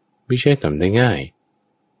ไม่ใช่ทำได้ง่าย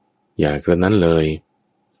อย่ากระนั้นเลย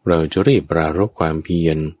เราจะรีบปรารภความเพีย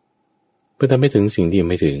รเพื่อทำให้ถึงสิ่งที่ยัง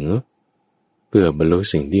ไม่ถึงเพื่อบรรลุ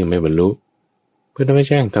สิ่งที่ยังไม่บรรลุเพื่อทำให้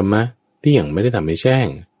แจ้งธรรมะที่ยังไม่ได้ทำให้แจ้ง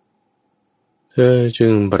เธอจึ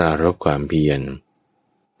งปรารภความเพียร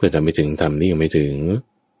เพื่อทำให้ถึงธรรมที่ยังไม่ถึง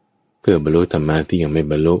เพื่อบรรลุธรรมะที่ยังไม่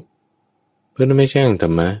บรรลุเพื่อทำให้แจ้งธร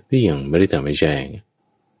รมะที่ยังไม่ได้ทำให้แจ้ง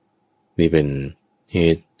นี่เป็นเห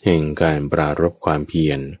ตุแห่งการปรารภความเพี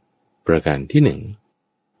ยรประการที่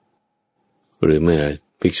1หรือเมื่อ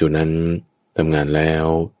ภิกษุนั้นทำงานแล้ว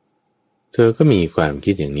เธอก็มีความ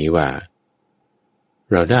คิดอย่างนี้ว่า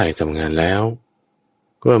เราได้ทำงานแล้ว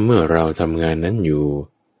ก็เมื่อเราทำงานนั้นอยู่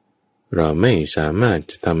เราไม่สามารถ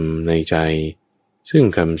จะทำในใจซึ่ง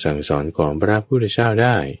คำสั่งสอนของพระพุทธเจ้าไ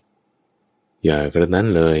ด้อย่ากระนั้น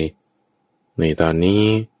เลยในตอนนี้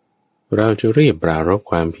เราจะรีบปรารภ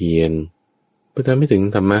ความเพียรเพื่อทำให้ถึง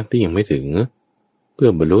ธรรมะที่ยังไม่ถึงเพื่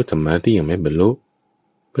อบรรลุธรรมะที่ยังไม่บรรลุ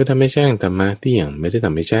เพื่อทำให้แจ้งธรรมะที่ยังไม่ได้ท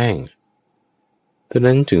ำให้แจ้งฉะ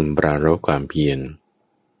นั้นจึงปรารภความเพียร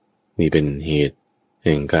นี่เป็นเหตุแ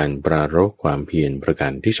ห่งการปรารภความเพียรประกา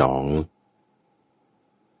รที่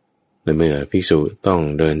2และเมื่อภิกษุต้อง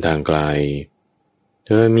เดินทางไกลเธ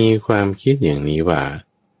อมีความคิดอย่างนี้ว่า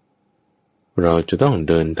เราจะต้อง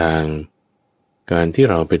เดินทางการที่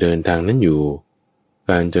เราไปเดินทางนั้นอยู่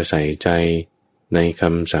การจะใส่ใจในค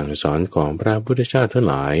ำสั่งสอนของพระพุทธเจ้าทั้ง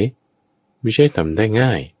หลายไม่ใช่ทำได้ง่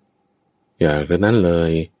ายอย่ากระนั้นเล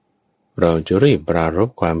ยเราจะรีบปรารภ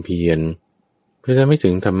ความเพียรเพื่อทำให้ถึ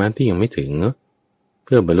งธรรมะที่ยังไม่ถึงเ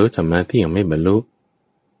พื่อบรรลุธรรมะที่ยังไม่บรรลุ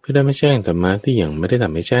เพื่อได้ไม่แจ้งธรรมะที่ยังไม่ได้ท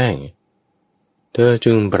ำให้แจ้งเธอ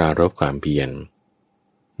จึงปรารภความเพียร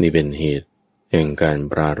นี่เป็นเหตุแห่งการ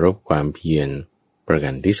ปรารภความเพียรประกา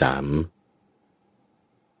รที่3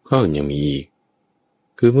ข้อยังมีอีก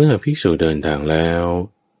คือเมื่อภิกษุเดินทางแล้ว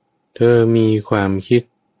เธอมีความคิด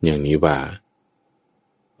อย่างนี้ว่า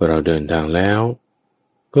เราเดินทางแล้ว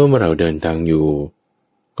ก็เมื่อเราเดินทางอยู่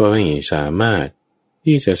ก็ไม่สามารถ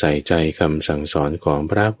ที่จะใส่ใจคำสั่งสอนของ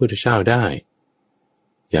พระพุทธเจ้าได้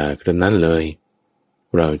อย่ากระนั้นเลย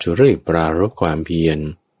เราจะรีบปรารภความเพียร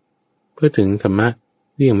เพื่อถึงธรรมะ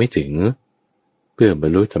ที่ยังไม่ถึงเพื่อบร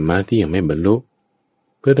รลุธรรมะที่ยังไม่บรรลุ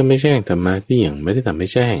เพื่อทำให้แจ้งธรรมะที่ยังไม่ได้ทำให้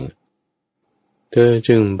แจ้งเธอ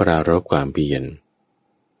จึงปรารภความเพียร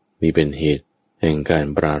นี่เป็นเหตุแห่งการ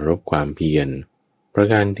ปรารภความเพียรประ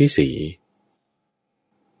การที่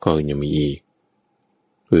4ก็ยังมีอีก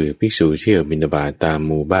คือภิกษุเที่ยวบิณฑบาตตาม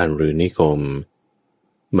หมู่บ้านหรือนิคม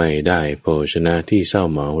ไม่ได้โภชนะที่เศร้า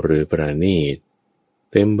หมองหรือประณีต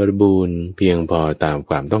เต็มบริบูรณ์เพียงพอตามค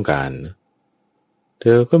วามต้องการเธ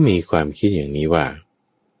อก็มีความคิดอย่างนี้ว่า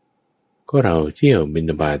ก็เราเที่ยวบิณ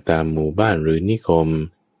ฑบาตตามหมู่บ้านหรือนิคม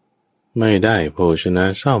ไม่ได้โภชนะ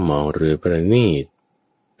เศร้าหมองหรือประณีต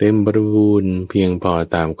เต็มบริบูรณ์เพียงพอ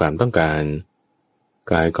ตามความต้องการ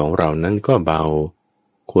กายของเรานั้นก็เบา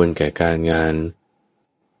ควรแก่การงาน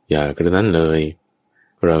อย่ากระนั้นเลย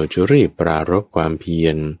เราจะรีบปรารภความเพีย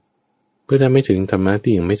รเพื่อทำให้ถึงธรรมะ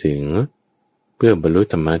ที่ยังไม่ถึงเพื่อบรรลุ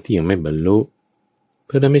ธรรมะที่ยังไม่บรรลุเ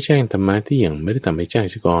พื่อทำให้แจ้งธรรมะที่ยังไม่ได้ทำให้แจ้ง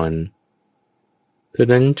ซะก่อนเท่า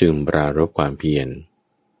นั้นจึงปรารภความเพียร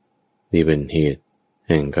นี่เป็นเหตุแ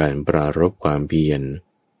ห่งการปรารภความเพียร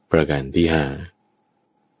ประการที่ห้า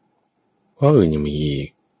ข้ออื่นยังมีอีก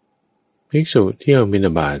ภิกษุเที่ยวบิณฑ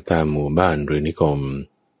บาตตามหมู่บ้านหรือนิคม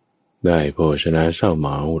ได้โภชนะเศร้าหม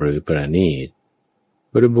องหรือประณีต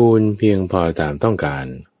บริบูรณ์เพียงพอตามต้องการ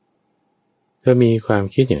เธอมีความ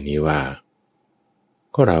คิดอย่างนี้ว่า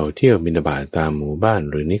ก็เราเที่ยวบิณฑบาตตามหมู่บ้าน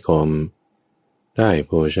หรือนิคมได้โ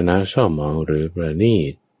ภชนะเศร้าหมองหรือประณี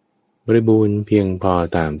ตบริบูรณ์เพียงพอ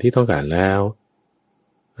ตามที่ต้องการแล้ว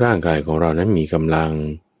ร่างกายของเรานั้นมีกำลัง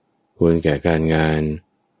ควรแก่การงาน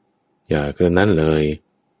อย่ากระนั้นเลย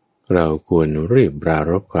เราควรรีบปรา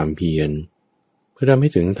รภความเพียรเพื่อทำให้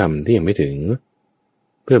ถึงธรรมที่ยังไม่ถึง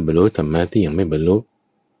เพื่อบรรลุธรรมะที่ยังไม่บรรลุ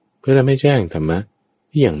เพื่อทำให้แจ้งธรรมะ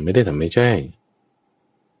ที่ยังไม่ได้ทำให้แจ้ง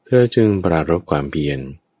เธอจึงปรารภความเพียร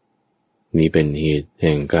นี้เป็นเหตุแ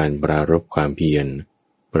ห่งการปรารภความเพียร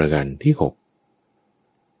ประการที่หก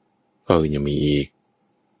ก็ยังมีอีก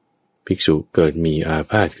ภิกษุเกิดมีอา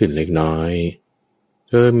พาธขึ้นเล็กน้อยเ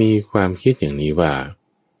ธอมีความคิดอย่างนี้ว่า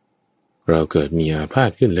เราเกิดมีอาพาธ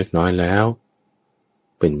ขึ้นเล็กน้อยแล้ว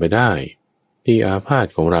เป็นไปได้ที่อาพาธ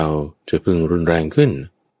ของเราจะพึงรุนแรงขึ้น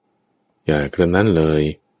อย่ากระนั้นเลย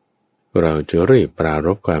เราจะรีบปราร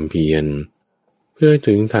ภความเพียรเพื่อ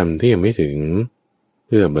ถึงธรรมที่ยังไม่ถึงเ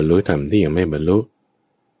พื่อบรรลุธรรมที่ยังไม่บรรลุ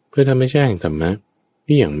เพื่อทำให้แจ้งธรรมะ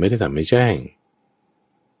ที่ยังไม่ได้ทำให้แจ้ง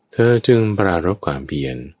เธอจึงปรารภความเพีย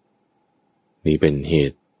รนี้เป็นเห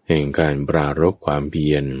ตุแห่งการปรารภความเพี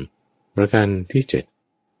ยรประการที่เจ็ด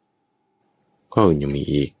ข้ออื่นยังมี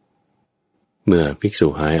อีกเมื่อภิกษุ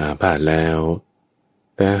หายอาพาธแล้ว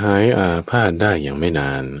แต่หายอาพาธได้อย่างไม่น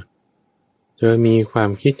านเธอมีความ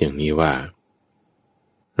คิดอย่างนี้ว่า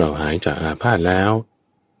เราหายจากอาพาธแล้ว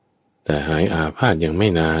แต่หายอาพาธยังไม่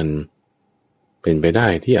นานเป็นไปได้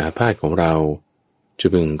ที่อาพาธของเราจะ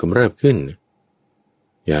พึงกำเริบขึ้น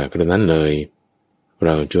อย่ากระนั้นเลยเร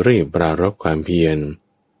าจะรีบปรารภความเพียร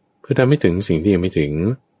เพื่อทำให้ถึงสิ่งที่ยังไม่ถึง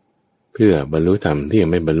เพื่อบรรลุธรรมที่ยั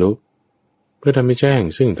งไม่บรรลุเพื่อทำให้แจ้ง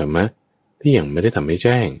ซึ่งธรรมะที่ยังไม่ได้ทำให้แ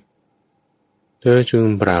จ้งเธอจึง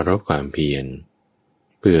ปรารภความเพียร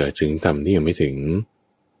เพื่อถึงธรรมที่ยังไม่ถึง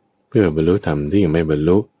เพื่อบรรลุธรรมที่ยังไม่บรร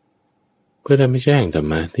ลุเพื่อทำให้แจ้งธรร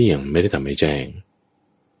มะที่ยังไม่ได้ทำให้แจ้ง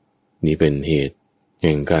นี้เป็นเหตุแ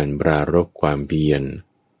ห่งการปรารภความเพียร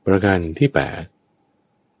ประการที่แปด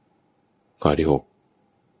ข้อที่หก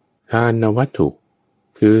ทานวัตถุ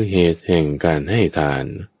คือเหตุแห่งการให้ทาน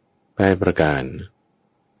แปดประการ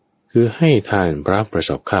คือให้ทานเพราะประ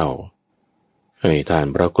สบเข้าให้ทาน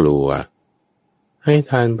เพราะกลัวให้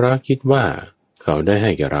ทานเพราะคิดว่าเขาได้ใ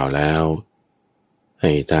ห้แก่เราแล้วใ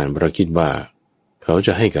ห้ทานเพราะคิดว่าเขาจ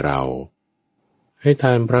ะให้แก่เราให้ท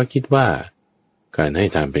านเพราะคิดว่าการให้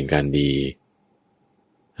ทานเป็นการดี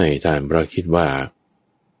ให้ทานเพราะคิดว่า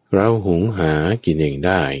เราหุงหากินเองไ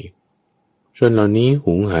ด้ชนเหล่านี้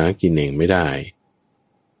หุงหากินเองไม่ได้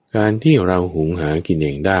การที่เราหุงหากินเอ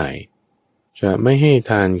งได้จะไม่ให้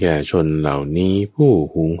ทานแก่ชนเหล่านี้ผู้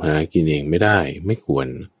หุงหากินเองไม่ได้ไม่ควร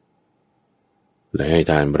และให้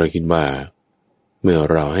ทานเพราะคิดว่าเมื่อ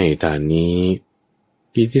เราให้ทานนี้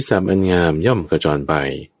กิตติศัพท์อันงามย่อมกระจรไป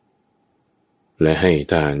และให้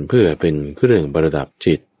ทานเพื่อเป็นเครื่องประดับ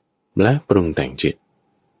จิตและปรุงแต่งจิต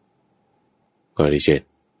ข้อที่เจ็ด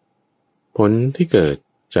ผลที่เกิด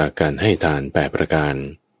จากการให้ทานแปดประการ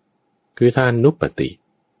คือทานนุปปติ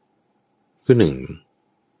คือหนึ่ง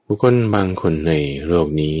บุคคลบางคนในโลก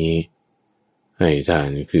นี้ให้ทาน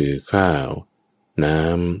คือข้าวน้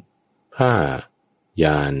ำผ้าย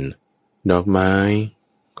านดอกไม้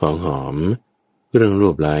ของหอมเครื่องรู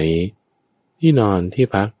ปไล้ที่นอนที่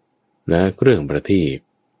พักและเครื่องประทีป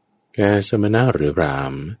แก่สมณะหรือพราห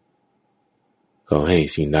มณ์เขาให้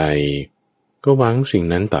สิ่งใดก็หวังสิ่ง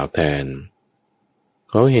นั้นตอบแทน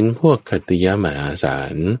เขาเห็นพวกคัตติยมหาศา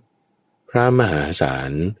ลพระมหาศา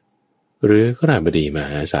ลหรือข้าบดีม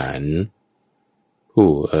หาศาลผู้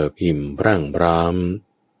เอิบอิ่มพรั่งพร้อม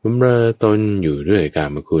บำเรอตนอยู่ด้วยกา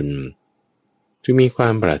มคุณจึงมีควา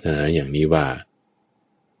มปรารถนาอย่างนี้ว่า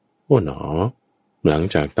โอ้หนอหลัง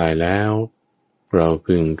จากตายแล้วเรา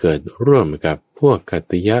พึงเกิดร่วมกับพวกกัต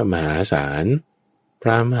ติยะมหาศาลพร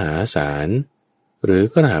าหมณ์มหาศาลหรือ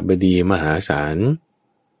กฤหบดีมหาศาล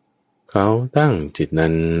เขาตั้งจิต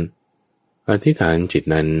นั้นอธิษฐานจิต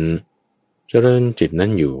นั้นเจริญจิตนั้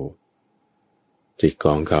นอยู่จิตข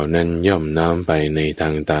องเขานั้นย่อมน้อมไปในทา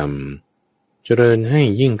งต่ำเจริญให้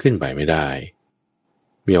ยิ่งขึ้นไปไม่ได้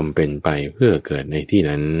ย่อมเป็นไปเพื่อเกิดในที่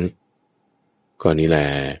นั้นก็นี้แล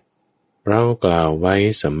เรากล่าวไว้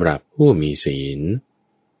สำหรับผู้มีศีล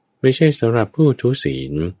ไม่ใช่สำหรับผู้ทุศี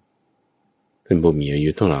ลท่านผู้มีอายุ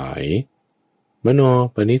ทั้งหลายมโน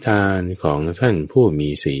ปณิธานของท่านผู้มี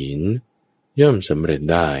ศีลย่อมสำเร็จ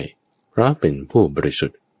ได้เพราะเป็นผู้บริสุ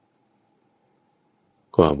ทธิ์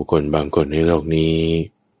ก็บุคคลบางคนในโลกนี้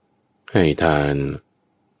ให้ทาน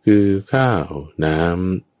คือข้าวน้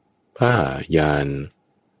ำผ้ายาน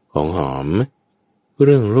ของหอมเค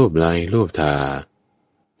รื่องรูปไล้รูปทา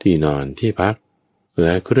ที่นอนที่พักแล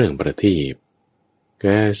ะเครื่องประทีปแ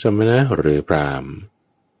ก่สมณะหรือพราหมณ์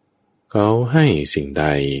เขาให้สิ่งใด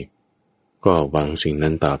ก็หวังสิ่ง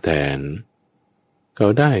นั้นตอบแทนเขา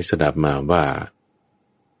ได้สดับมาว่า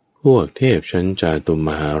พวกเทพชั้นจาตุม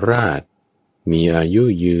หาราชมีอายุ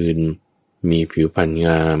ยืนมีผิวพรรณง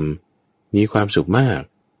ามมีความสุขมาก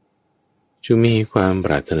จึงมีความป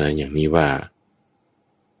รารถนาอย่างนี้ว่า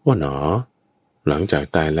โอ้หนอหลังจาก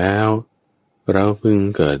ตายแล้วเราพึง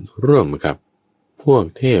เกิดร่วมกับพวก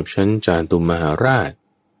เทพชั้นจาตุมหาราช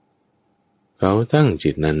เขาตั้ง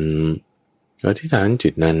จิตนั้นอธิษฐานจิ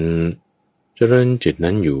ตนั้นเจริญจิต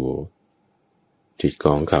นั้นอยู่จิตข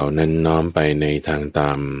องเขานั้นน้อมไปในทาง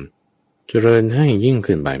ต่ำเจริญให้ยิ่ง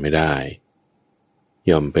ขึ้นไปไม่ได้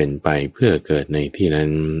ย่อมเป็นไปเพื่อเกิดในที่นั้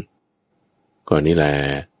นก่อนนี้แล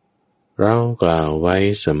เรากล่าวไว้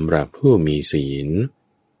สำหรับผู้มีศีล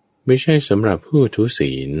ไม่ใช่สำหรับผู้ทุ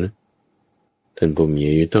ศีลท่านผู้มี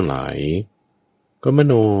อายุทั้งหลายก็ม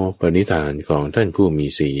โนปณิธานของท่านผู้มี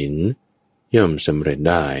ศีลย่อมสำเร็จ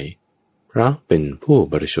ได้เพราะเป็นผู้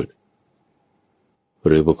บริสุทธิ์ห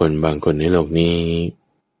รือบุคคลบางคนในโลกนี้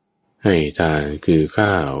ให้ทานคือข้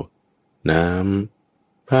าวน้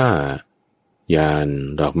ำผ้ายาน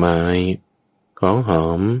ดอกไม้ของหอ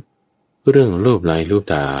มเรื่องรูปไล้รูป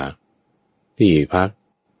ตาที่พัก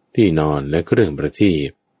ที่นอนและเครื่องประทีป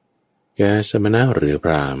แก่สมณะหรือพ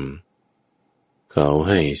ราหมณ์เขาใ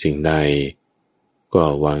ห้สิ่งใดก็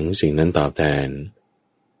หวังสิ่งนั้นตอบแทน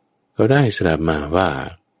เขาได้สดับมาว่า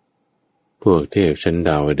พวกเทพชั้นด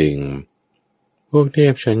าวดึงส์พวกเท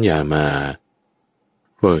พชั้นยามา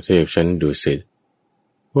พวกเทพชั้นดุสิต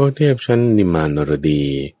พวกเทพชั้นนิมานรดี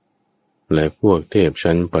และพวกเทพ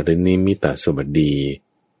ชั้นปรินิมิตสวัสดี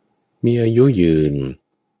มีอายุยืน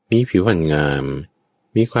มีผิวพรรณงาม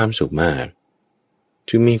มีความสุขมาก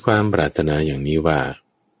จึงมีความปรารถนาอย่างนี้ว่า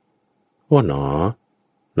โอ้หนอ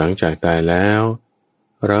หลังจากตายแล้ว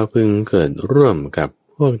เราพึงเกิดร่วมกับ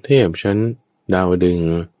พวกเทพชั้นดาวดึง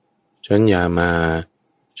ส์ชั้นยามา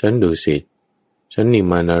ชั้นดุสิตชั้นนิ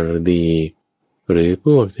มานรดีหรือพ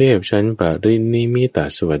วกเทพชั้นปรินิมิต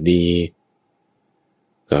สวัสดี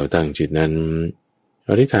เขาตั้งจิตนั้นอ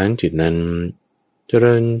ธิษฐานจิตนั้นเจ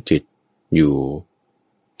ริญจิตอยู่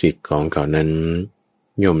จิตของเขานั้น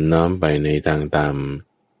ย่อมน้อมไปในทางต่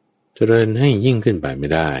ำเจริญให้ยิ่งขึ้นไปไม่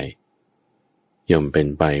ได้ย่อมเป็น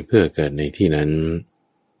ไปเพื่อเกิดในที่นั้น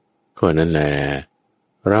ข้อนั้นแล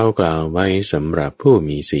เรากล่าวไว้สำหรับผู้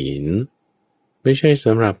มีศีลไม่ใช่ส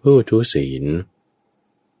ำหรับผู้ทุศีล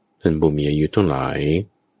ท่านผู้มีอายุทั้งหลาย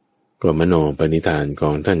ก็มโนปณิธานขอ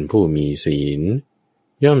งท่านผู้มีศีล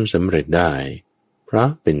ย่อมสำเร็จได้เพราะ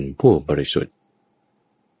เป็นผู้บริสุทธิ์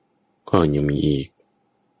ก็ยังมีอีก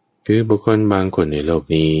คือบุคคลบางคนในโลก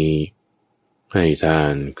นี้ให้ทา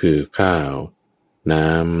นคือข้าวน้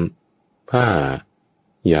ำผ้า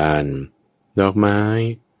ยานดอกไม้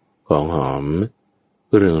ของหอมเ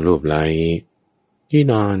ครื่องรูปไล้ที่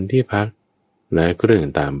นอนที่พักและเครื่อง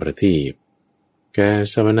ตามประทีปแก่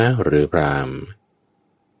สมณะหรือพราหมณ์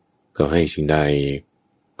ก็ให้สิ่งใด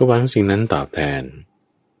ก็หวังสิ่งนั้นตอบแทน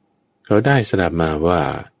เขาได้สดับมาว่า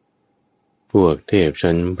พวกเทพ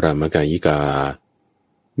ชั้นพรหมกายิกา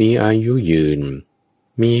มีอายุยืน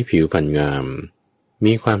มีผิวพรรณงาม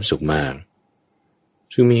มีความสุขมาก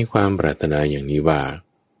จึงมีความปรารถนาอย่างนี้ว่า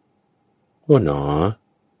โอ้หนอ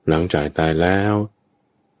หลังจากตายแล้ว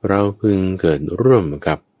เราพึงเกิดร่วม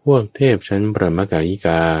กับพวกเทพชั้นพรหมกายิก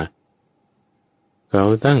าเขา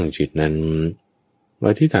ตั้งจิตนั้นอ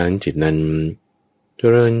ธิษฐานจิตนั้นเจ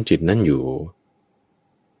ริญจิตนั้นอยู่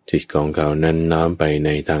จิตของเขานั้นน้อมไปใน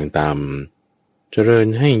ทางต่ำเจริญ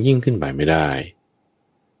ให้ยิ่งขึ้นไปไม่ได้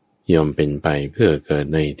ย่อมเป็นไปเพื่อเกิด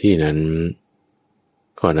ในที่นั้น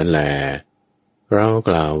ข้อนั้นแลเราก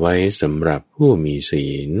ล่าวไว้สำหรับผู้มีศี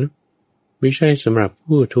ล ไม่ใช่สำหรับ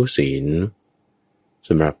ผู้ทุศีลส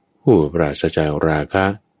ำหรับผู้ปราศจากราคะ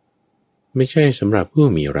ไม่ใช่สำหรับผู้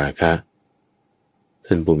มีราคะ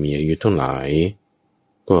ท่านผู้มีอายุทั้งหลาย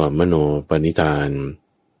ก็มโนปณิธาน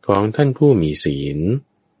ของท่านผู้มีศีล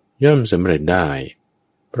ย่อมสำเร็จได้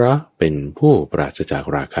เพราะเป็นผู้ปราศจาก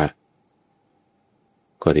ราคะ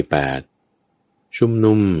ข้อที่ 8ชุม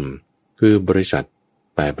นุมคือบริษัท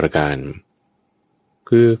8ประการ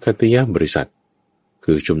คือคติยบริษัท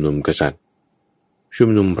คือชุมนุมกษัตริย์ชุม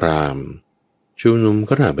นุมพราหมณ์ชุมนุม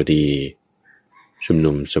ขหบดีชุม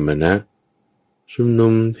นุมสมณะชุมนุ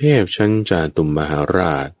มเทพชั้นจาตุมมหาร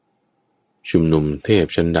าชชุมนุมเทพ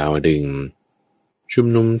ชั้นดาวดึงส์ชุม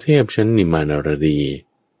นุมเทพชั้นนิมานารดี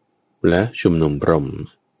และชุมนุมพรหม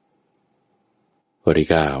ข้อที่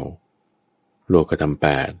 9โลกธรรม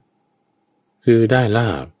8คือได้ลา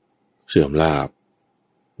ภเสื่อมลาภ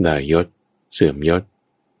ได้ยศเสื่อมยศ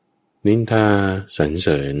นินทาสรรเส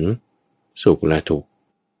ริญสุขและทุกข์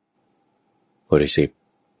ข้อที่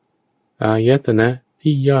 10อายตนะ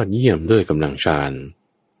ที่ยอดเยี่ยมด้วยกำลังฌาน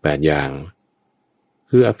8อย่าง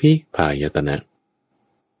คืออภิพายตนะ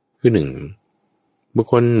คือ 1. บุค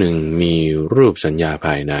คลหนึ่งมีรูปสัญญาภ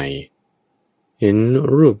ายในเห็น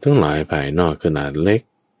รูปทั้งหลายภายนอกขนาดเล็ก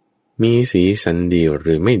มีสีสันดีห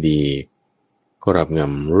รือไม่ดีก็รับง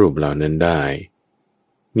ำรูปเหล่านั้นได้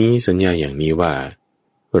มีสัญญาอย่างนี้ว่า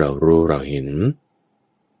เรารู้เราเห็น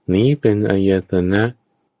นี้เป็นอายตนะ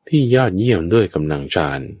ที่ยอดเยี่ยมด้วยกำลังฌ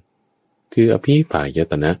านคืออภิพาย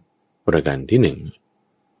ตนะประการที่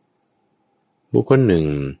 1บุคคลหนึ่ง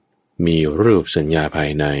มีรูปสัญญาภา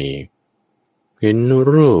ยในเห็น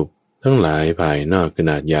รูปทั้งหลายภายนอกข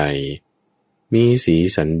นาดใหญ่มีสี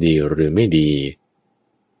สันดีหรือไม่ดี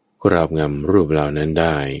ก็รับงำรูปเหล่านั้นไ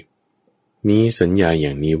ด้มีสัญญาอย่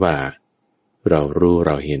างนี้ว่าเรารู้เ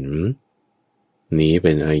ราเห็นนี้เ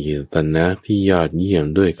ป็นอายตนะที่ยอดเยี่ยม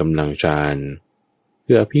ด้วยกำลังฌาน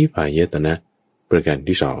คืออภิพายตนะประการ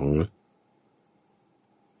ที่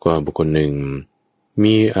 2ก็บุคคลหนึ่ง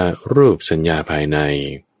มีอรูปสัญญาภายใน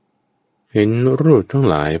เห็นรูปทั้ง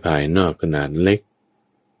หลายภายนอกขนาดเล็ก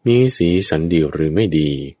มีสีสันดีหรือไม่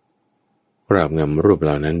ดีรับงำรูปเห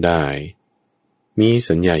ล่านั้นได้มี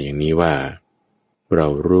สัญญาอย่างนี้ว่าเรา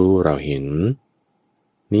รู้เราเห็น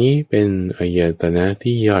นี้เป็นอายตนะ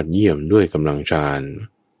ที่ยอดเยี่ยมด้วยกำลังฌาน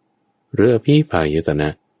หรืออภิพายตนะ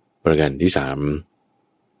ประการที่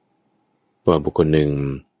 3ว่าบุคคลหนึ่ง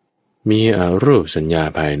มีอรูปสัญญา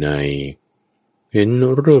ภายในเห็น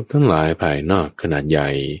รูปทั้งหลายภายนอกขนาดใหญ่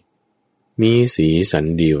มีสีสัน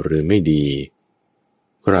ดีหรือไม่ดี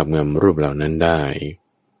รับงำรูปเหล่านั้นได้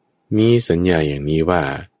มีสัญญาอย่างนี้ว่า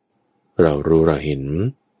เรารู้เราเห็น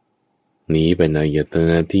นี้เป็นอายต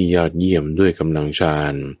นะที่ยอดเยี่ยมด้วยกำลังฌา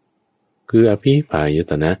นคืออภิพาย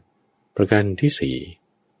ตนะประการที่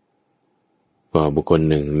 4ก็บุคคล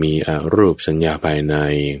หนึ่งมีอรูปสัญญาภายใน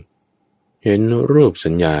เห็นรูปสั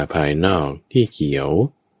ญญาภายนอกที่เขียว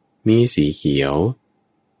มีสีเขียว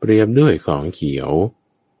เปรียบด้วยของเขียว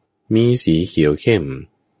มีสีเขียวเข้ม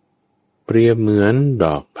เปรียบเหมือนด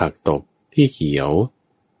อกผักตบที่เขียว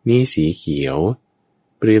มีสีเขียว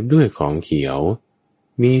เปรียบด้วยของเขียว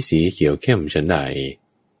มีสีเขียวเข้มฉันใด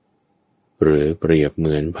หรือเปรียบเห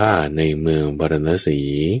มือนผ้าในเมืองพาราณสี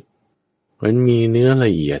มันมีเนื้อล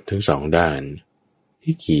ะเอียดทั้ง2ด้าน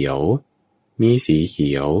ที่เขียวมีสีเ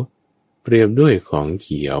ขียวเปรียบด้วยของเ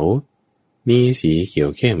ขียวมีสีเขียว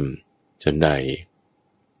เข้มฉันใด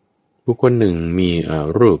บุคคลหนึ่งมี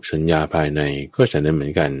รูปสัญญาภายในก็ฉะนั้นเหมื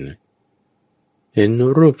อนกันเห็น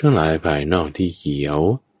รูปทั้งหลายภายนอกที่เขียว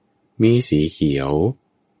มีสีเขียว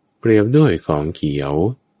เปรียบด้วยของเขียว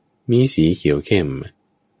มีสีเขียวเข้ม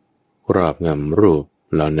ครอบงำรูป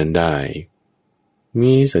เหล่านั้นได้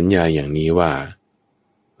มีสัญญาอย่างนี้ว่า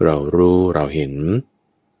เรารู้เราเห็น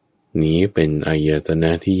นี้เป็นอายตน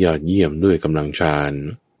ะที่ยอดเยี่ยมด้วยกำลังฌาน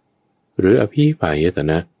หรืออภิพายต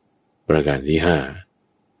นะประการที่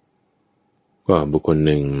 5ก็บุคคลห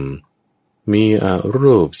นึ่งมีอ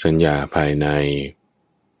รูปสัญญาภายใน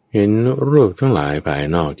เห็นรูปทั้งหลายภาย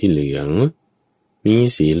นอกที่เหลืองมี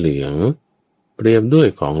สีเหลืองเปรียบด้วย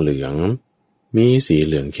ของเหลืองมีสีเ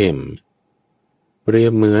หลืองเข้มเปรีย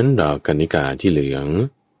บเหมือนดอกกนิกาที่เหลือง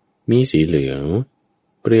มีสีเหลือง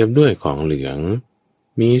เปรียบด้วยของเหลือง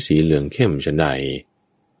มีสีเหลืองเข้มฉันใด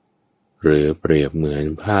หรือเปรียบเหมือน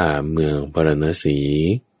ผ้าเมืองพาราณสี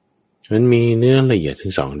มันมีเนื้อละเอียดถึ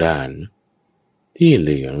ง2ด้านที่เห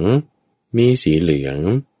ลืองมีสีเหลือง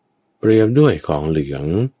เปรียบด้วยของเหลือง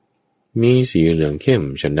มีสีเหลืองเข้ม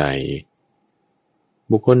ฉันใด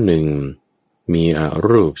บุคคลหนึ่งมีอ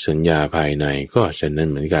รูปสัญญาภายในก็ฉะนั้น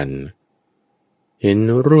เหมือนกันเห็น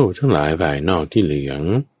รูปทั้งหลายภายนอกที่เหลือง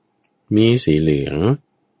มีสีเหลือง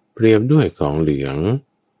เปรียบด้วยของเหลือง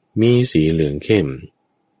มีสีเหลืองเข้ม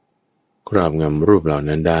ครอบงำรูปเหล่า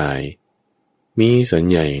นั้นได้มีสัญ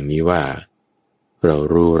ญาอย่างนี้ว่าเรา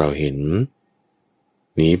รู้เราเห็น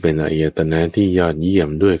นี้เป็นอายตนะที่ยอดเยี่ยม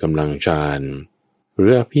ด้วยกำลังฌานหรื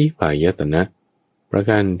ออภิปายตนะประ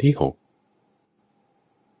การที่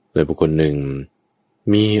6เลยบุคคลหนึ่ง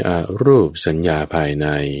มีอรูปสัญญาภายใน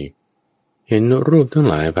เห็นรูปทั้ง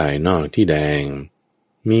หลายภายนอกที่แดง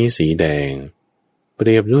มีสีแดงเป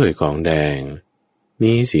รียบด้วยของแดง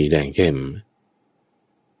มีสีแดงเข้ม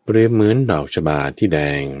เปรียบเหมือนดอกชบาที่แด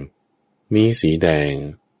งมีสีแดง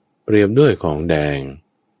เปรียบด้วยของแดง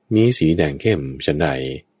มีสีแดงเข้มฉันใด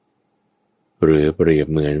หรือเปรียบ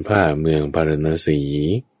เหมือนผ้าเมืองพาราณสี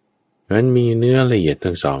นั้นมีเนื้อละเอียด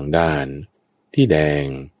ทั้งสองด้านที่แดง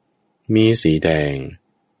มีสีแดง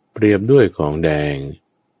เปรียบด้วยของแดง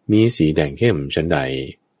มีสีแดงเข้มฉันใด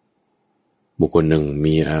บุคคลหนึ่ง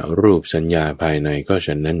มีอรูปสัญญาภายในก็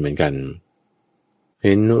ฉันนั้นเหมือนกันเ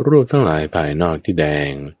ห็นรูปทั้งหลายภายนอกที่แด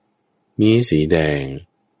งมีสีแดง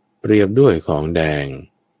เปรียบด้วยของแดง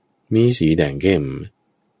มีสีแดงเข้ม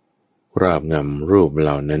ครอบงำรูปเห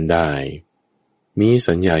ล่านั้นได้มี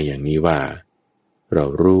สัญญาอย่างนี้ว่าเรา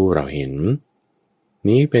รู้เราเห็น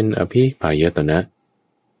นี้เป็นอภิปายตนะ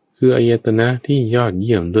คืออายตนะที่ยอดเ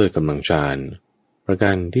ยี่ยมด้วยกำลังฌานประกา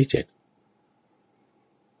รที่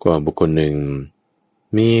7กว่าบุคคลหนึ่ง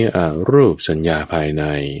มีอรูปสัญญาภายใน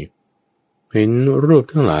เห็นรูป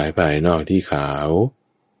ทั้งหลายภายนอกที่ขาว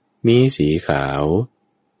มีสีขาว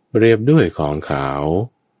เปรียบด้วยของขาว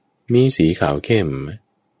มีสีขาวเข้ม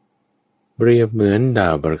เปรียบเหมือนดา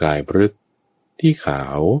วประกายพฤกษ์ที่ขา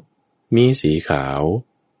วมีสีขาว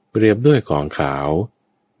เปรียบด้วยของขาว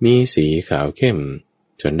มีสีขาวเข้ม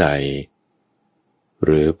ฉันใดห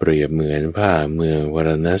รือเปรียบเหมือนผ้าเมืองวร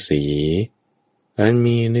ณสีอัน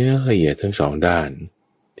มีเนื้อละเอียดทั้งสองด้าน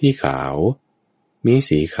ที่ขาวมี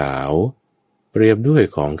สีขาวเปรียบด้วย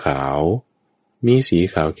ของขาวมีสี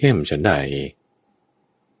ขาวเข้มฉันใด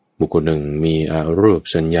บุคคลหนึ่งมีอรูป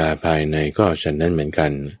สัญญาภายในก็ฉันนั้นเหมือนกั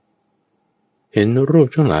นเห็นรูป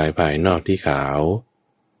ทั้งหลายภายนอกที่ขาว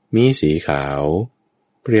มีสีขาว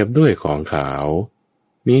เปรียบด้วยของขาว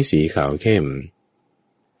มีสีขาวเข้ม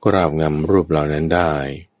กราบงำรูปเหล่านั้นได้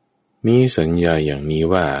มีสัญญาอย่างนี้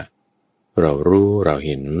ว่าเรารู้เราเ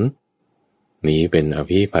ห็นนี้เป็นอ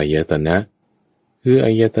ภิปายตนะคืออ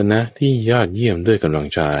ายตนะที่ยอดเยี่ยมด้วยกำลัง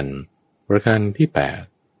ฌานประการที่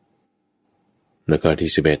8แล้วก็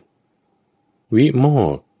ที่11วิโม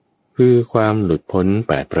กข์คือความหลุดพ้น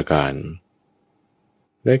8ประการ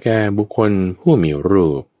ได้แก่บุคคลผู้มีรู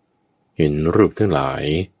ปเห็นรูปทั้งหลาย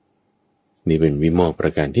นี่เป็นวิโมกข์ปร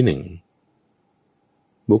ะการที่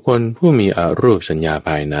1บุคคลผู้มีอรูปสัญญาภ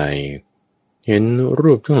ายในเห็น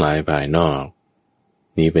รูปทั้งหลายภายนอก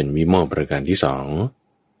นี่เป็นวิโมกข์ประการที่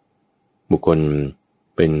2บุคคล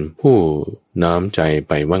เป็นผู้น้อมใจ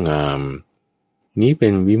ไปว่างามนี้เป็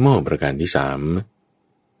นวิโมกข์ประการที่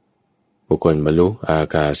3บุคคลบรรลุอา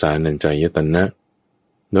กาสานัญจายตนะ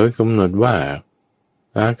โดยกำหนดว่า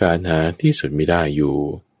อากาศหาที่สุดไม่ได้อยู่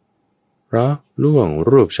เพราะล่วง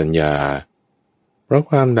รูปสัญญาเพราะ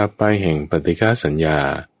ความดับไปแห่งปฏิฆาสัญญา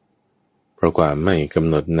เพราะความไม่กำ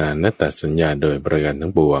หนดนานนัตตสัญญาโดยประการทั้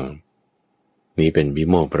งปวงนี้เป็นวิ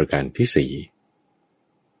โมกข์ประการที่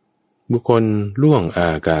4บุคคลล่วงอา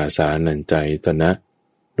กาสานัญจายตนะ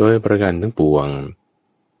โดยประการทั้งปวง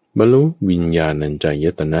บรรลุวิญญาณัญจาย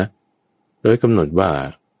ตนะโดยกำหนดว่า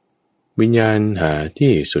วิญญาณหา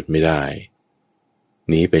ที่สุดไม่ได้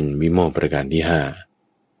นี้เป็นวิโมกข์ประการที่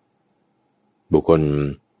5บุคคล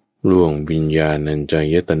ล่วงวิญญาณัญจา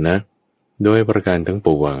ยตนะโดยประการทั้งป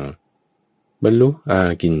วงบรรลุอา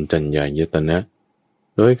กินจัญญายตนะ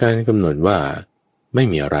โดยการกำหนดว่าไม่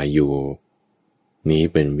มีอะไรอยู่นี้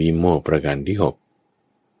เป็นวิโมกข์ประการที่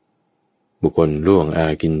6บุคคลล่วงอา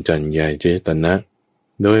กินจัญญายตนะ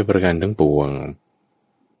โดยประการทั้งปวง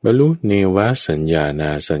บรรลุเนวสัญญานา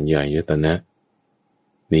สัญญายตนะ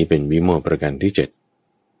นี้เป็นวิโมกข์ประการที่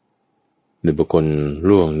7หรือบุคคล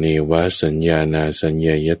ล่วงเนวสัญญานาสัญญ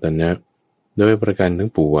ายตนะโดยประการทั้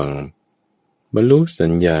งปวงบรรลุสั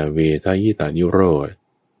ญญาเวทายตานิโรธ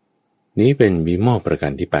นี้เป็นวิโมกข์ประกา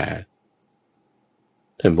รที่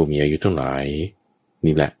8ท่านผู้มีอายุทั้งหลาย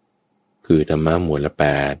นี่แหละคือธรรมะหมวดละ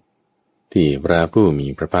8ที่พระผู้มี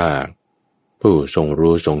พระภาคผู้ทรง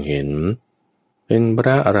รู้ทรงเห็นเป็นพร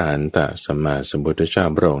ะอรหันตสัมมาสัมพุทธเจ้า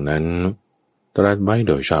พระองค์นั้นตรัสไว้โ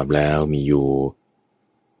ดยชอบแล้วมีอยู่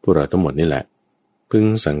พวกเราทั้งหมดนี่แหละพึง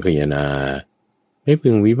สังคายนาไม่พึ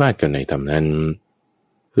งวิวาทกันในธรรมนั้น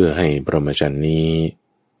เพื่อให้พรหมจรรย์นี้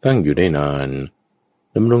ตั้งอยู่ได้นาน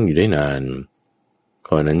ดำรงอยู่ได้นาน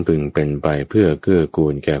ข้อนั้นพึงเป็นไปเพื่อเกื้อกู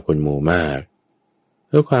ลแก่คนหมู่มากเ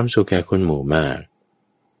พื่อความสุขแก่คนหมู่มาก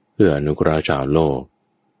เพื่ออนุเคราะห์ชาวโลก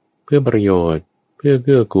พื่อประโยชน์เพื่อเ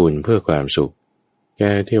กื้อกูลเพื่อความสุขแ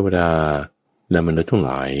ก่เทวดาและมนุษย์ทั้งห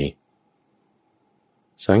ลาย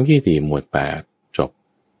สังคีติหมวด8จบ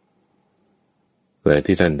และ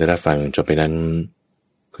ที่ท่านได้รับฟังจบไปนั้น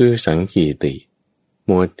คือสังคีติห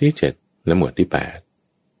มวดที่7และหมวดที่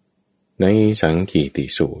8ในสังคีติ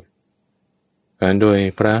สูตรอ่านโดย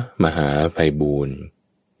พระมหาไพบูลย์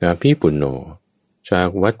อาภิปุณโญจาก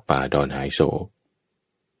วัดป่าดอนหายโศก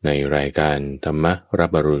ในรายการธรรมรั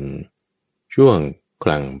บอรุณช่วงค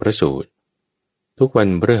ลังพระสูตรทุกวัน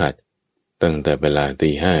พฤหัสตั้งแต่เวลา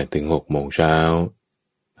 5:00 ถึง 6:00 น.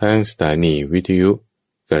ทางสถานีวิทยุ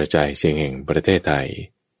กระจายเสียงแห่งประเทศไทย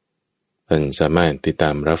ท่านสามารถติดตา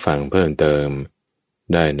มรับฟังเพิ่มเติม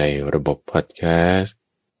ได้ในระบบพอดแคสต์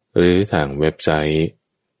หรือทางเว็บไซต์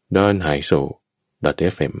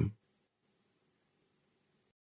donhaiso.fm